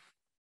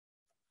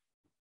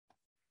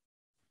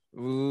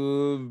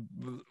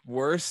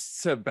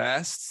worst to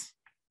best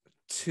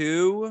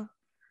 2.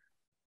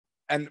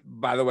 And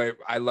by the way,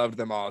 I loved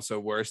them all, so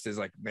worst is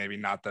like maybe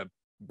not the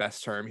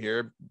best term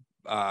here,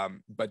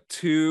 but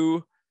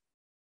 2,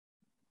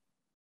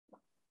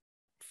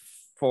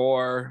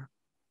 4,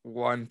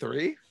 1,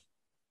 3.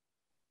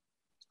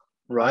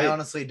 Right. I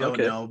honestly don't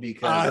know,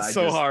 because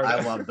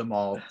I love them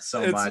all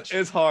so much.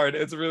 It's hard.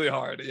 It's really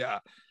hard. Yeah.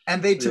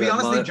 And they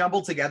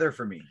jumble together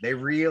for me. They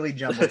really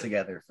jumble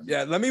together for me.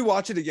 Yeah. Let me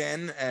watch it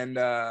again. And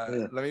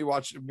let me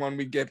watch when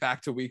we get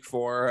back to week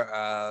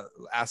 4.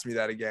 Ask me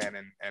that again,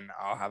 and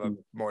I'll have a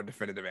more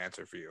definitive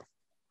answer for you.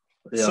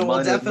 Yeah. So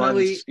we'll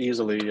definitely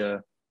easily.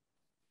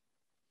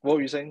 What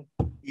were you saying?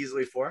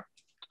 Easily 4.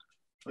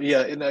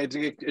 Yeah.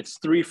 It's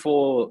 3,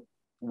 4,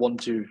 1,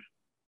 2.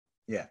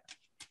 Yeah.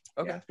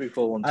 Okay. 3,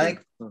 4, 1, 2. I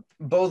think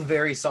both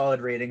very solid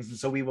ratings, and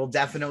so we will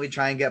definitely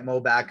try and get Mo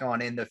back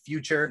on in the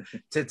future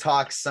to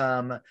talk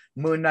some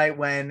Moon Knight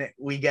when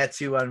we get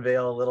to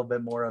unveil a little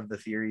bit more of the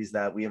theories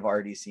that we have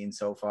already seen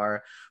so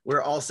far.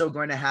 We're also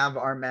going to have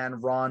our man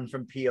Ron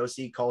from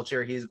POC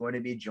Culture. He's going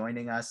to be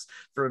joining us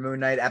for a Moon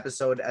Knight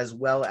episode, as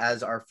well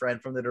as our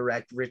friend from the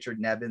Direct,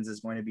 Richard Nebbins, is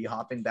going to be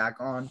hopping back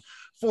on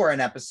for an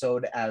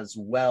episode as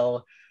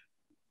well.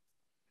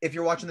 If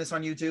you're watching this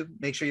on YouTube,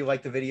 make sure you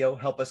like the video.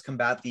 Help us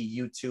combat the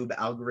YouTube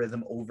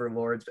algorithm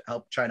overlords.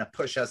 Help trying to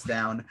push us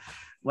down.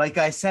 Like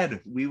I said,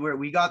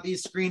 we got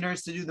these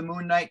screeners to do the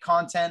Moon Knight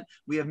content.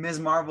 We have Ms.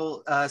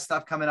 Marvel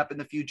stuff coming up in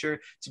the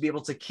future to be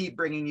able to keep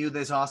bringing you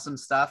this awesome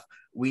stuff.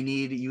 We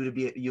need you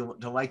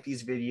to like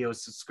these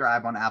videos,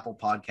 subscribe on Apple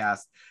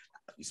Podcasts,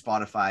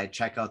 Spotify,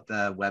 check out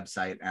the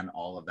website, and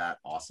all of that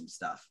awesome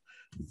stuff.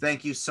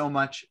 Thank you so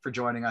much for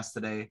joining us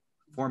today.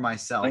 For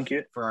myself, thank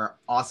you. For our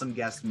awesome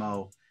guest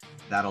Mo,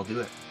 that'll do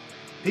it.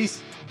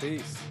 Peace.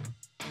 Peace.